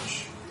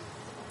church.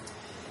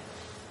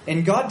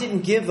 And God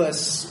didn't give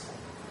us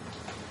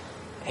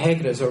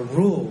regras or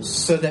rules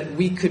so that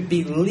we could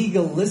be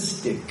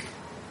legalistic,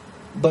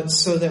 but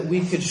so that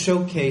we could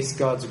showcase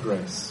God's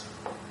grace.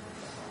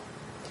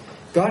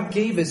 God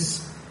gave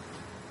us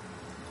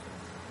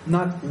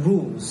not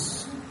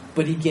rules,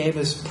 but he gave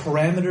us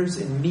parameters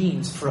and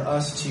means for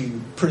us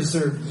to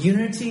preserve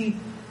unity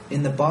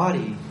in the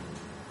body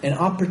and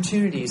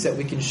opportunities that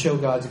we can show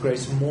God's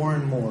grace more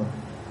and more.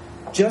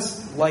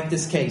 Just like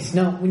this case.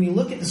 Now, when you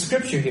look at the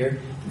scripture here,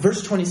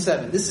 verse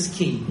 27, this is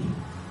key.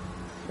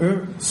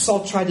 Remember,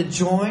 Saul tried to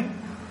join,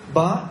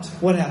 but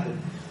what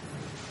happened?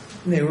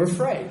 They were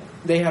afraid.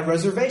 They had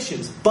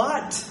reservations.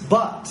 But,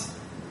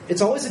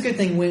 it's always a good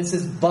thing when it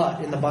says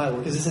but in the Bible,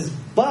 because it says,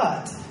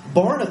 but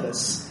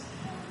Barnabas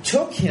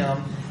took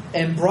him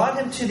and brought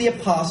him to the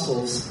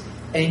apostles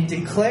and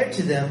declared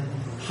to them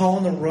how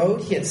on the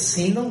road he had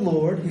seen the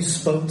Lord who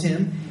spoke to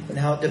him, and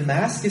how at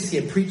Damascus he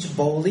had preached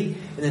boldly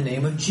in the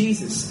name of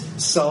Jesus.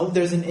 So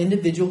there's an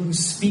individual who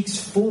speaks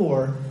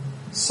for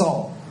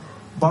Saul.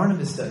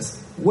 Barnabas does.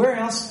 Where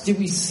else did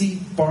we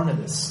see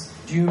Barnabas?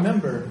 Do you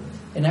remember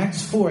in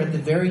Acts 4 at the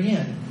very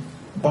end,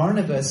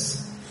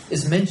 Barnabas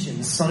is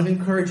mentioned, son of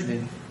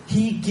encouragement.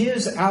 He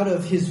gives out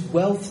of his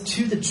wealth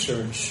to the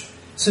church.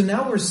 So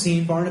now we're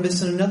seeing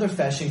Barnabas in another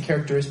fashion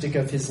characteristic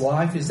of his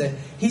life is that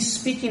he's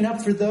speaking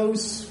up for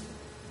those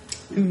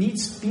who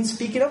needs being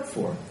speaking up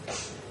for.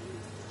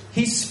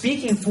 He's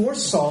speaking for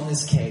Saul in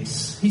this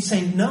case. He's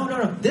saying,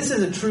 no, this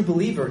is a true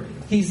believer.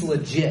 He's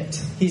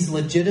legit. He's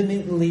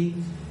legitimately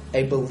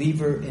a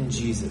believer in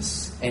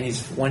Jesus. And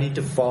he's wanting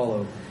to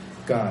follow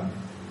God.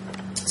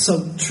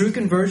 So, true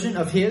conversion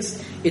of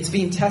his, it's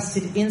being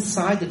tested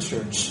inside the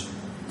church.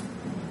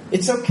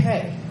 It's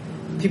okay.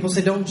 People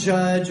say, don't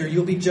judge or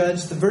you'll be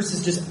judged. The verse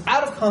is just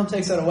out of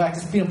context, out of whack.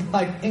 It's being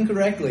applied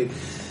incorrectly.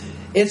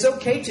 It's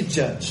okay to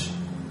judge.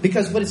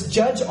 Because what is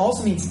judge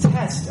also means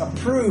test,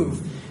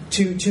 approve,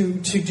 to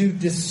do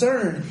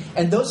discern.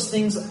 And those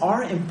things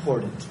are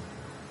important.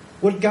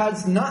 What God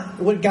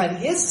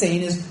is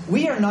saying is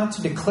we are not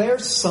to declare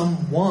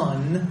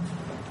someone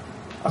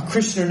a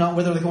Christian or not,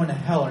 whether they're going to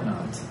hell or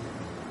not.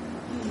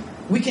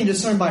 We can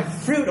discern by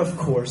fruit, of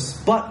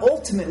course, but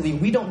ultimately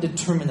we don't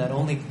determine that.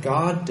 Only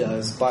God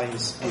does by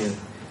His Spirit.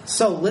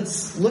 So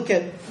let's look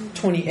at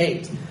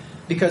 28.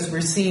 Because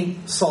we're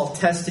seeing Saul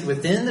tested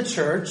within the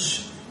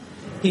church.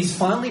 He's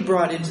finally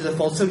brought into the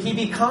fold. So he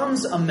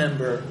becomes a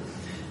member.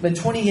 But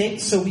 28,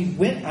 so we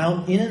went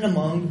out in and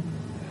among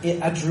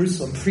at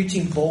Jerusalem,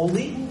 preaching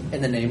boldly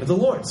in the name of the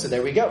Lord. So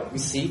there we go. We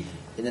see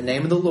in the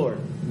name of the Lord,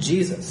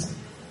 Jesus.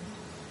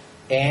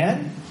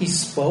 And he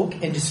spoke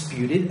and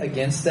disputed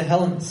against the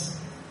Hellenists.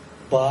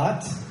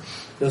 But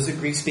those are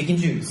Greek-speaking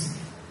Jews.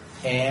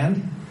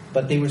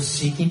 But they were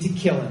seeking to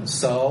kill him.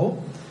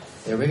 So,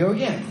 there we go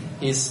again.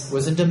 He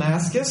was in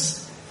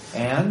Damascus,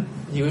 and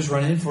he was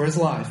running for his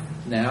life.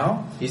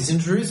 Now, he's in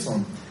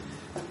Jerusalem.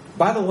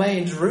 By the way,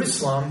 in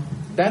Jerusalem,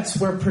 that's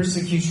where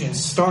persecution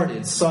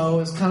started.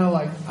 So, it's kind of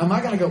like, I'm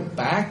not going to go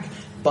back,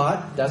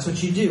 but that's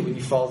what you do when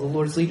you follow the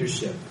Lord's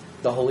leadership,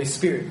 the Holy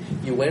Spirit.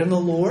 You wait on the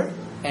Lord,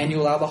 and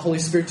you allow the Holy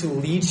Spirit to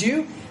lead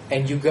you,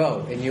 and you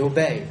go, and you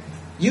obey.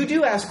 You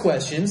do ask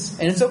questions,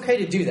 and it's okay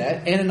to do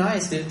that.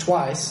 Ananias did it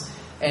twice,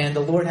 and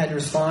the Lord had to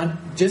respond,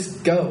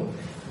 just go.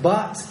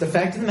 But the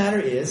fact of the matter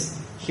is,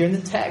 here in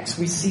the text,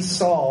 we see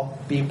Saul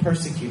being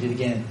persecuted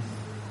again.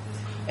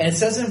 And it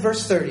says in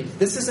verse 30,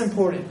 this is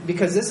important,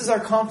 because this is our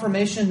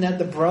confirmation that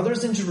the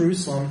brothers in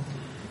Jerusalem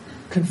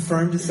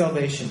confirmed his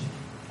salvation.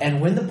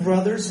 And when the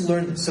brothers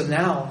learned, so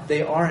now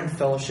they are in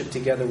fellowship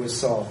together with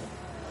Saul.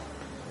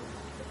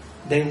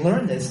 They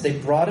learned this, they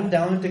brought him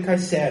down into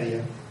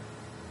Caesarea,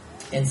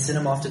 and sent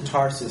him off to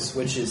Tarsus,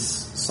 which is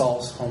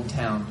Saul's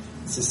hometown,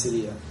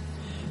 Cilicia.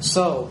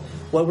 So,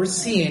 what we're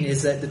seeing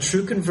is that the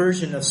true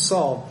conversion of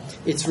Saul,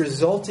 it's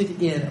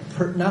resulted in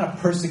not a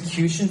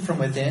persecution from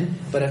within,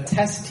 but a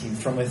testing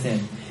from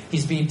within.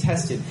 He's being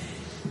tested.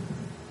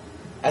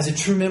 As a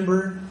true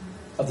member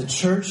of the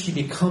church, he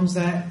becomes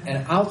that,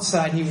 and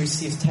outside he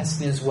receives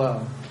testing as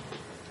well.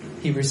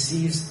 He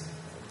receives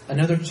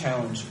another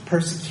challenge,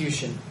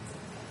 persecution.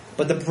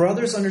 But the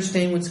brothers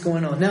understand what's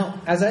going on.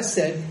 Now, as I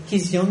said,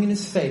 he's young in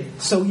his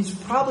faith. So he's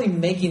probably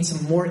making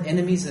some more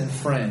enemies than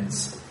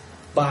friends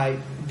by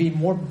being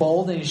more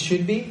bold than he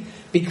should be.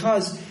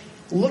 Because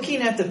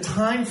looking at the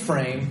time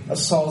frame of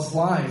Saul's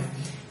life,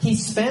 he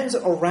spends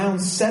around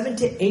 7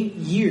 to 8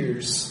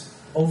 years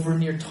over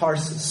near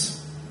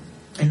Tarsus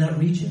in that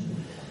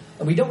region.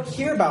 And we don't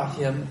hear about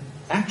him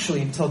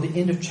actually until the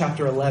end of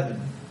chapter 11.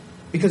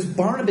 Because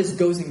Barnabas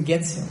goes and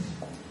gets him.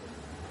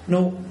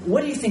 No,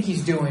 what do you think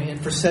he's doing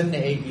for 7 to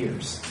 8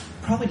 years?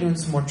 Probably doing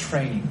some more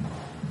training.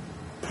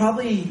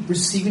 Probably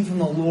receiving from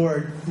the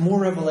Lord more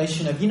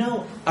revelation of,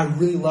 I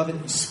really love it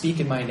that you speak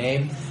in my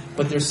name,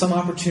 but there's some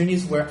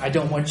opportunities where I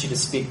don't want you to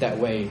speak that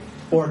way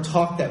or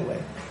talk that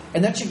way.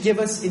 And that should give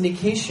us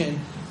indication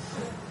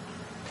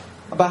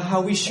about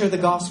how we share the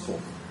gospel.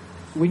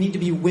 We need to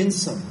be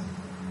winsome.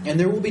 And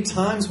there will be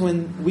times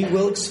when we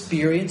will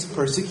experience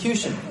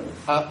persecution.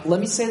 Let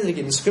me say that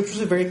again. The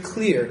scriptures are very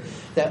clear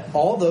that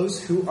all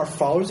those who are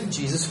followers of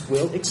Jesus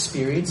will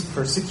experience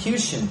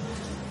persecution.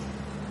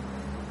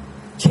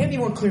 Can't be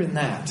more clear than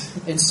that.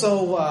 And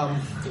so,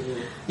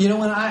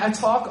 when I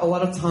talk a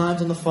lot of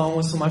times on the phone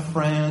with some of my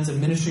friends and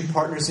ministry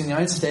partners in the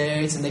United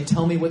States, and they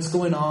tell me what's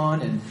going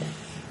on, and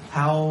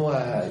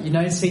how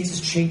United States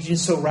is changing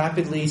so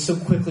rapidly, so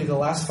quickly the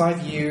last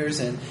 5 years.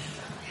 And,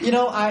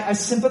 I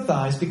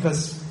sympathize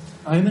because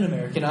I'm an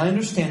American. I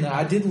understand that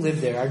I did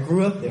live there. I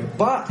grew up there.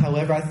 But,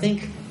 however, I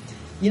think,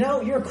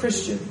 you're a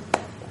Christian.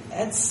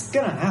 It's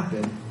going to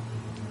happen.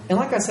 And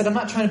like I said, I'm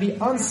not trying to be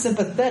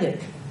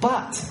unsympathetic,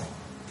 but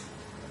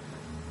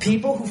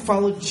people who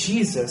follow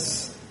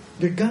Jesus,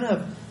 you're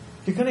gonna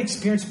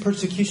experience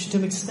persecution to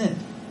an extent.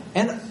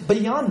 And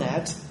beyond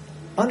that,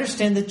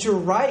 understand that your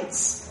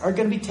rights are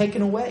going to be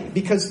taken away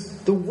because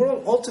the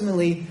world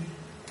ultimately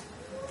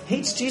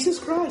hates Jesus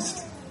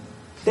Christ.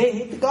 They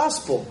hate the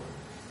gospel.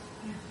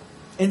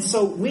 And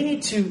so we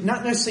need to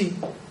not necessarily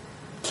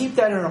keep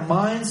that in our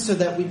minds so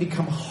that we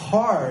become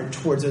hard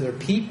towards other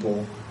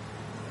people,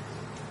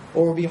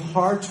 or be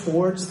hard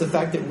towards the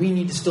fact that we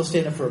need to still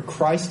stand up for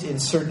Christ in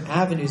certain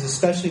avenues,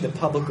 especially the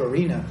public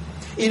arena.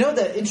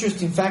 The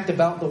interesting fact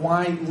about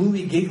why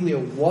Louis Giglio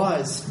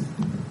was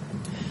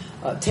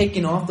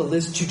taken off the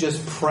list to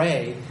just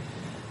pray,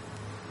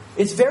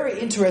 it's very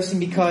interesting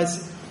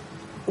because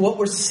what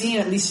we're seeing,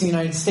 at least in the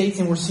United States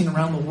and we're seeing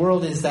around the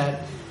world, is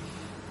that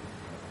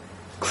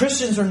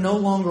Christians are no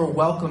longer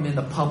welcome in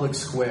the public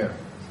square.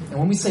 And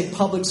when we say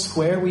public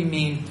square, we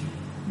mean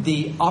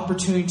the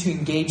opportunity to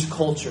engage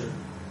culture.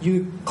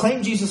 You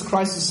claim Jesus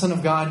Christ as the Son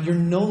of God, you're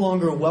no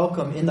longer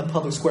welcome in the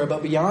public square.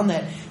 But beyond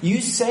that,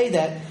 you say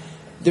that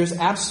there's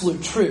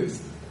absolute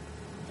truth.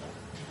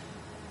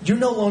 You're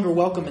no longer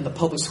welcome in the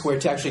public square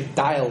to actually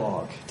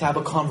dialogue, to have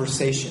a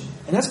conversation.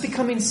 And that's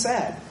becoming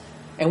sad.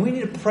 And we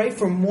need to pray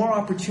for more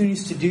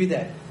opportunities to do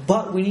that.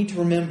 But we need to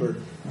remember,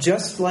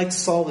 just like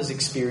Saul was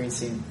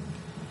experiencing,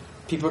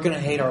 people are going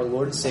to hate our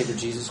Lord and Savior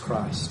Jesus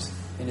Christ.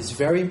 And it's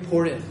very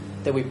important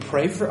that we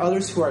pray for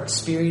others who are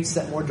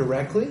experiencing that more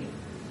directly.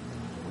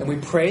 And we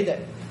pray that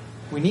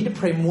we need to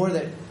pray more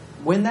that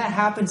when that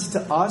happens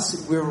to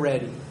us, we're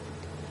ready.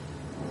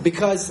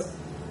 Because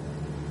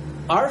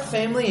our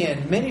family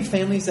and many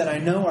families that I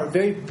know are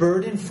very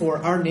burdened for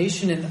our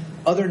nation and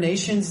other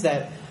nations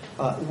that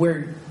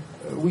where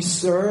we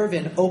serve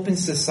in open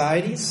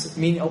societies,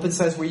 meaning open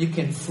societies where you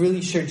can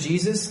freely share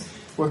Jesus,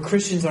 where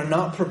Christians are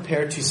not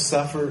prepared to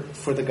suffer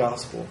for the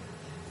gospel.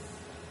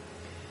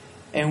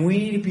 And we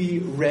need to be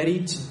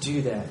ready to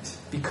do that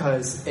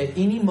because at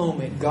any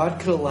moment God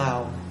could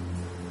allow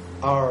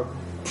our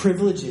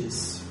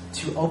privileges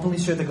to openly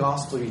share the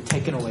gospel to be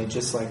taken away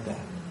just like that.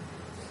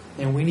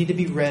 And we need to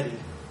be ready.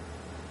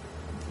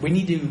 We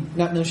need to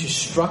not necessarily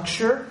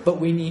structure,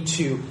 but we need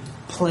to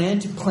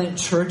plant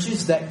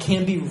churches that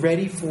can be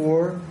ready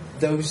for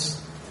those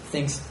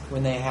things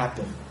when they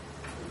happen.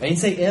 I didn't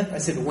say if, I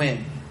said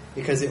when,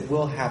 because it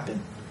will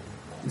happen.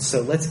 And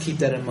so let's keep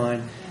that in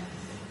mind.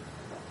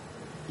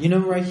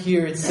 Right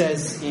here it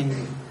says in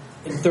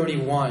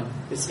 31,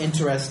 it's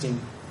interesting,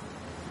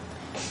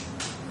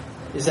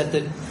 is that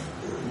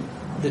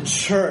the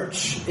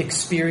church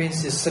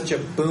experiences such a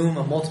boom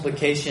of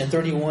multiplication. In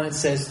 31 it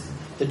says,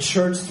 the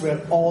church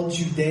throughout all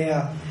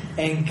Judea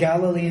and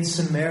Galilee and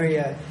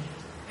Samaria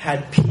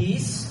had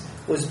peace,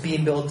 was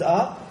being built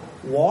up,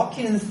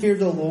 walking in the fear of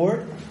the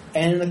Lord,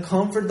 and in the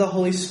comfort of the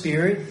Holy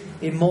Spirit,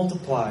 it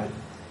multiplied.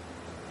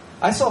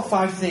 I saw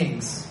 5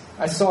 things.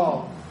 I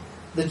saw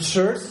the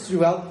church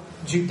throughout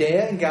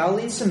Judea and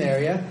Galilee and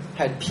Samaria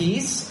had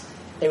peace.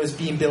 It was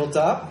being built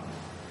up,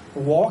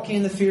 walking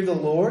in the fear of the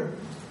Lord,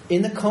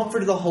 in the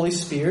comfort of the Holy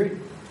Spirit,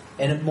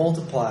 and it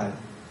multiplied.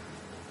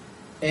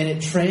 And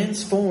it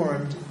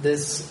transformed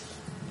this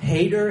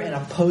hater and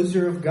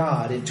opposer of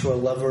God into a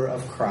lover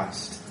of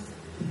Christ.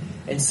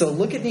 And so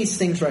look at these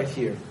things right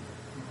here.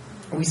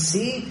 We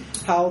see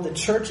how the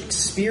church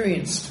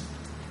experienced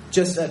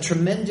just a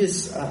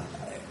tremendous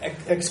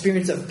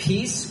experience of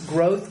peace,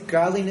 growth,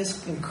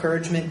 godliness,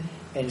 encouragement,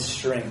 and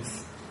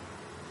strength.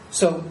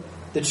 So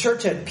the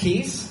church had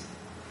peace,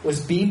 was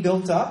being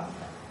built up,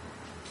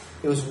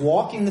 it was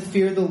walking in the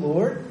fear of the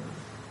Lord,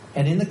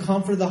 and in the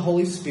comfort of the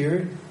Holy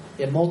Spirit,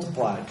 it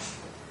multiplied.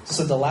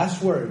 So the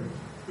last word,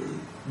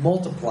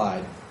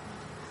 multiplied.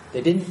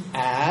 They didn't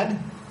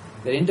add,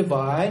 they didn't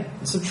divide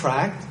and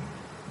subtract,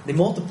 they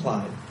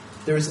multiplied.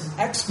 There was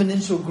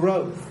exponential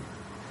growth.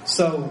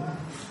 So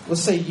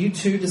let's say you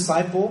 2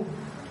 disciple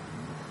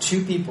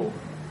 2 people.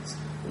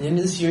 At the end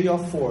of this year, you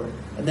have 4.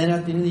 And then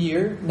at the end of the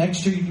year,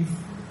 next year,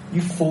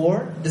 you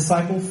 4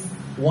 disciple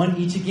 1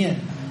 each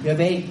again. You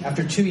have 8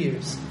 after 2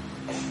 years.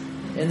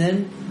 And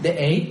then the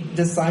 8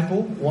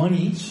 disciple 1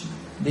 each.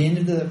 The end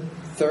of the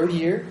 3rd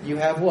year, you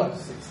have what?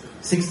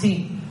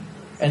 16.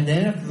 And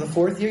then after the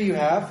 4th year, you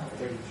have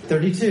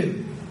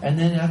 32. And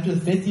then after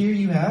the 5th year,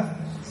 you have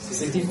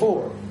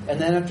 64. And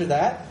then after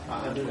that,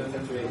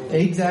 128.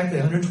 Exactly,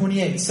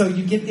 128. So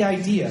you get the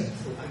idea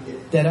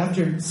that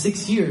after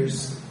 6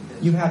 years,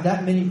 you have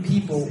that many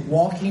people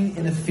walking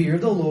in the fear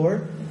of the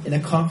Lord, in the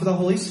comfort of the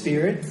Holy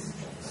Spirit,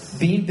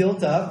 being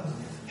built up,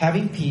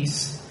 having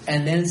peace,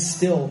 and then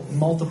still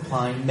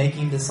multiplying,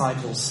 making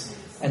disciples.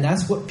 And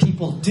that's what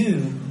people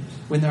do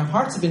when their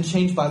hearts have been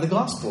changed by the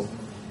gospel.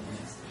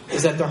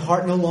 Is that their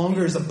heart no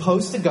longer is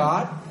opposed to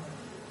God,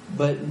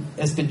 but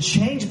has been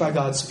changed by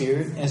God's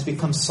Spirit and has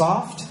become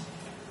soft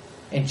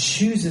and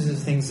chooses the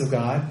things of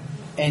God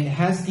and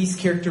has these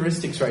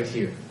characteristics right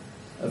here.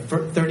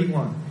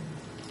 31.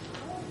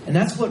 And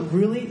that's what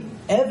really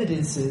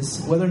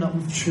evidences whether or not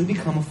we've truly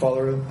become a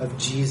follower of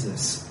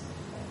Jesus.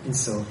 And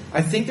so,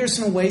 I think there's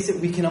some ways that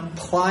we can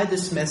apply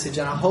this message,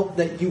 and I hope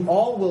that you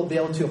all will be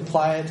able to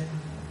apply it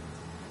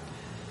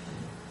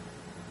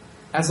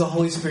as the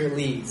Holy Spirit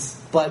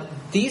leads. But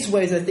these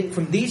ways, I think,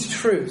 from these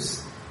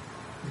truths,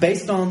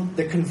 based on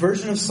the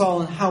conversion of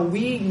Saul and how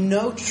we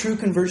know true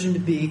conversion to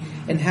be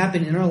and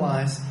happen in our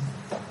lives,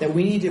 that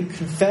we need to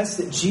confess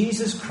that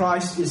Jesus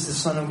Christ is the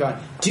Son of God.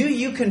 Do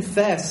you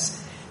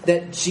confess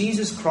that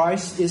Jesus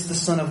Christ is the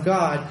Son of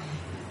God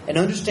and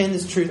understand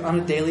this truth on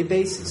a daily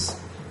basis?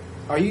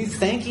 Are you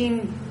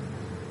thanking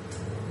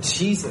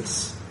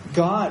Jesus,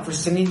 God, for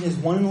sending His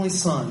one and only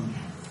Son,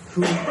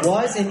 who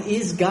was and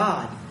is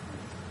God,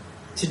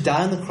 to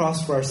die on the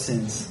cross for our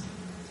sins?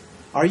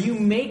 Are you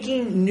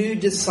making new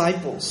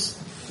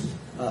disciples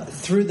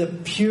through the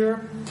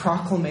pure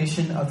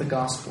proclamation of the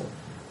gospel?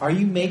 Are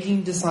you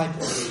making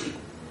disciples?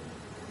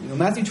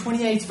 Matthew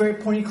 28 is very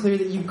pointed clear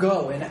that you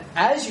go. And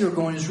as you're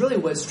going is really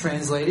what's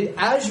translated.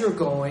 As you're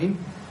going,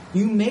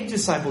 you make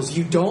disciples.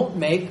 You don't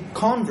make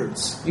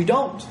converts. You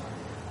don't.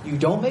 You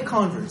don't make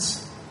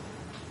converts.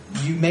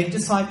 You make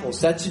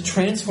disciples. That's to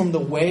transform the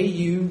way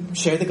you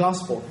share the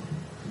gospel.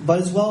 But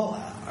as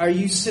well, are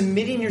you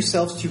submitting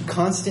yourselves to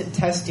constant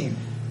testing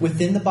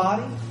within the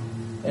body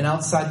and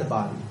outside the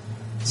body?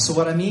 So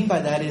what I mean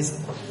by that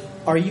is,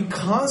 are you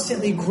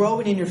constantly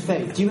growing in your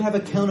faith? Do you have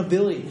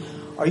accountability?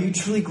 Are you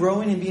truly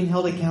growing and being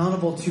held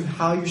accountable to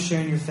how you're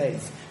sharing your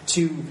faith,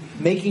 to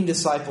making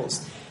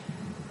disciples?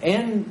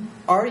 And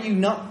are you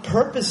not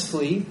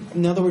purposefully,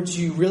 in other words,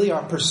 you really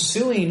are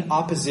pursuing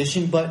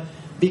opposition, but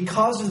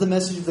because of the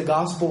message of the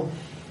gospel,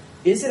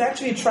 is it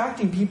actually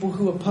attracting people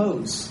who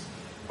oppose?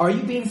 Are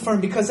you being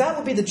firm? Because that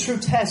will be the true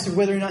test of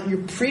whether or not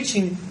you're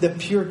preaching the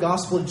pure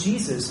gospel of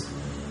Jesus.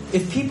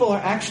 If people are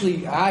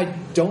actually, I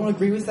don't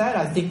agree with that,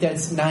 I think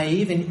that's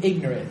naive and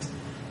ignorant.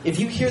 If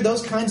you hear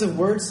those kinds of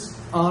words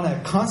on a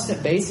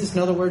constant basis,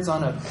 in other words,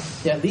 on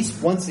at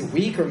least once a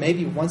week or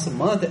maybe once a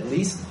month at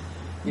least,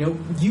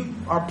 you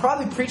are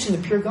probably preaching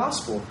the pure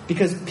gospel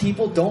because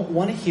people don't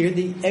want to hear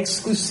the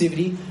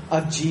exclusivity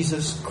of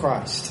Jesus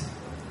Christ.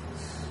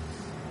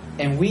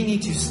 And we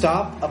need to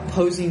stop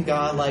opposing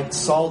God like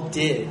Saul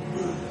did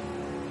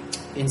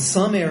in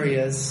some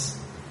areas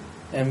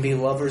and be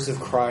lovers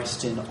of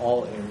Christ in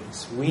all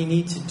areas. We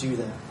need to do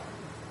that.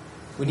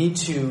 We need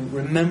to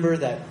remember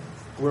that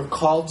we're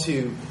called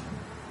to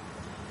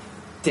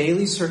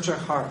daily search our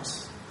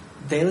hearts,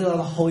 daily allow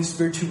the Holy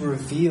Spirit to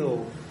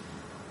reveal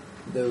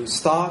those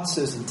thoughts,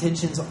 those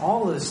intentions,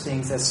 all of those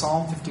things that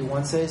Psalm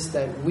 51 says,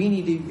 that we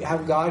need to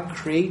have God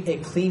create a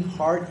clean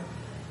heart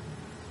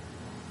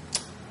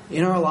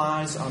in our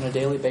lives on a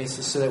daily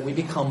basis so that we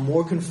become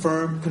more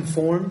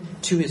conformed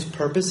to His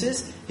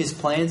purposes, His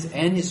plans,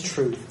 and His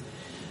truth.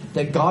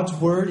 That God's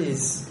Word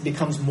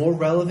becomes more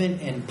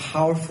relevant and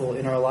powerful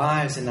in our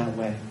lives in that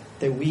way.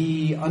 That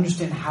we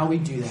understand how we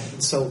do that.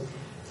 And so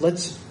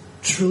let's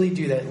truly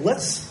do that.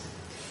 Let's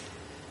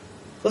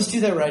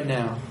do that right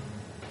now.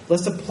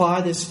 Let's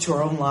apply this to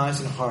our own lives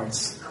and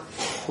hearts.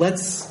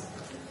 Let's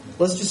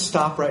just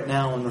stop right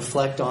now and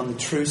reflect on the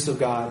truths of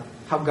God.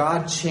 How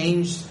God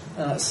changed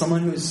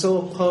someone who is so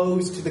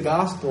opposed to the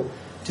gospel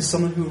to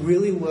someone who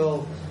really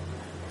will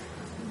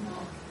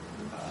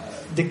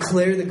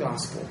declare the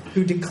gospel,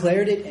 who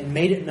declared it and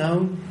made it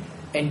known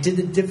and did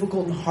the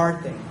difficult and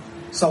hard thing.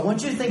 So I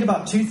want you to think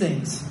about two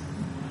things.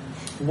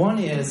 One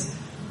is,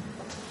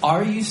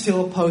 are you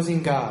still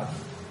opposing God?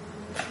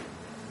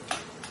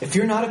 If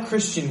you're not a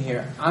Christian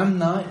here, I'm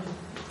not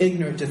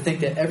ignorant to think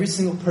that every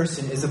single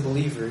person is a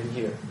believer in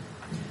here.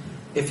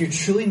 If you're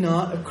truly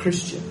not a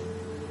Christian,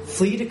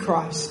 flee to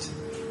Christ.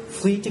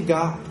 Flee to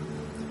God.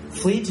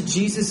 Flee to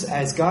Jesus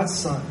as God's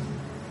Son.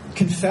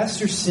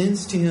 Confess your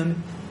sins to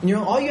Him. And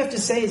all you have to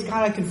say is,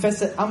 God, I confess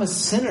that I'm a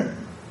sinner.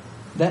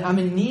 That I'm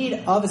in need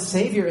of a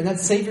Savior. And that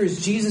Savior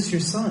is Jesus,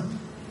 your Son.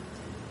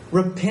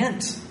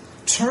 Repent.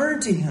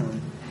 Turn to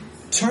Him.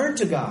 Turn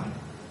to God.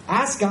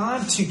 Ask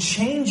God to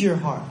change your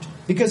heart.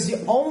 Because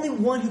the only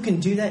one who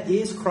can do that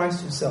is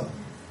Christ Himself.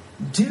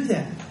 Do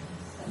that.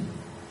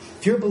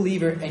 If you're a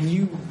believer and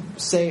you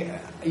say,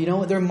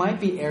 there might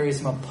be areas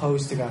I'm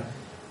opposed to God.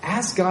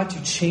 Ask God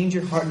to change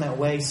your heart in that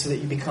way so that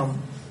you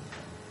become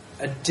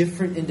a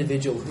different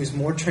individual who's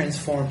more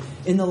transformed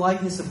in the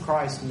likeness of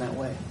Christ in that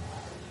way.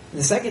 And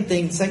the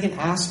second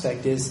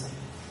aspect is,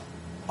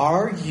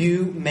 are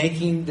you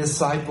making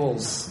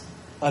disciples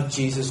of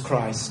Jesus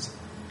Christ?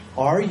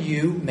 Are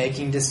you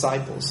making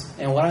disciples?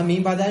 And what I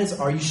mean by that is,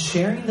 are you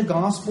sharing the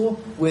gospel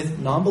with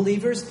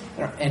non-believers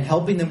and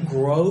helping them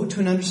grow to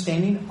an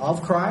understanding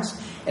of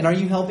Christ? And are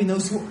you helping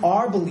those who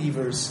are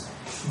believers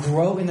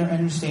grow in their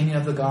understanding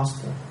of the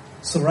gospel?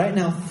 So right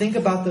now, think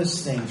about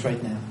those things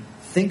right now.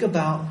 Think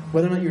about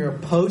whether or not you're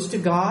opposed to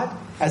God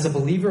as a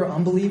believer or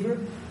unbeliever.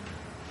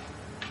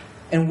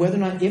 And whether or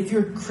not, if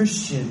you're a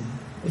Christian,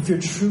 if you're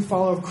a true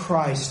follower of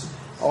Christ,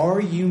 are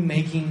you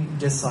making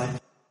disciples?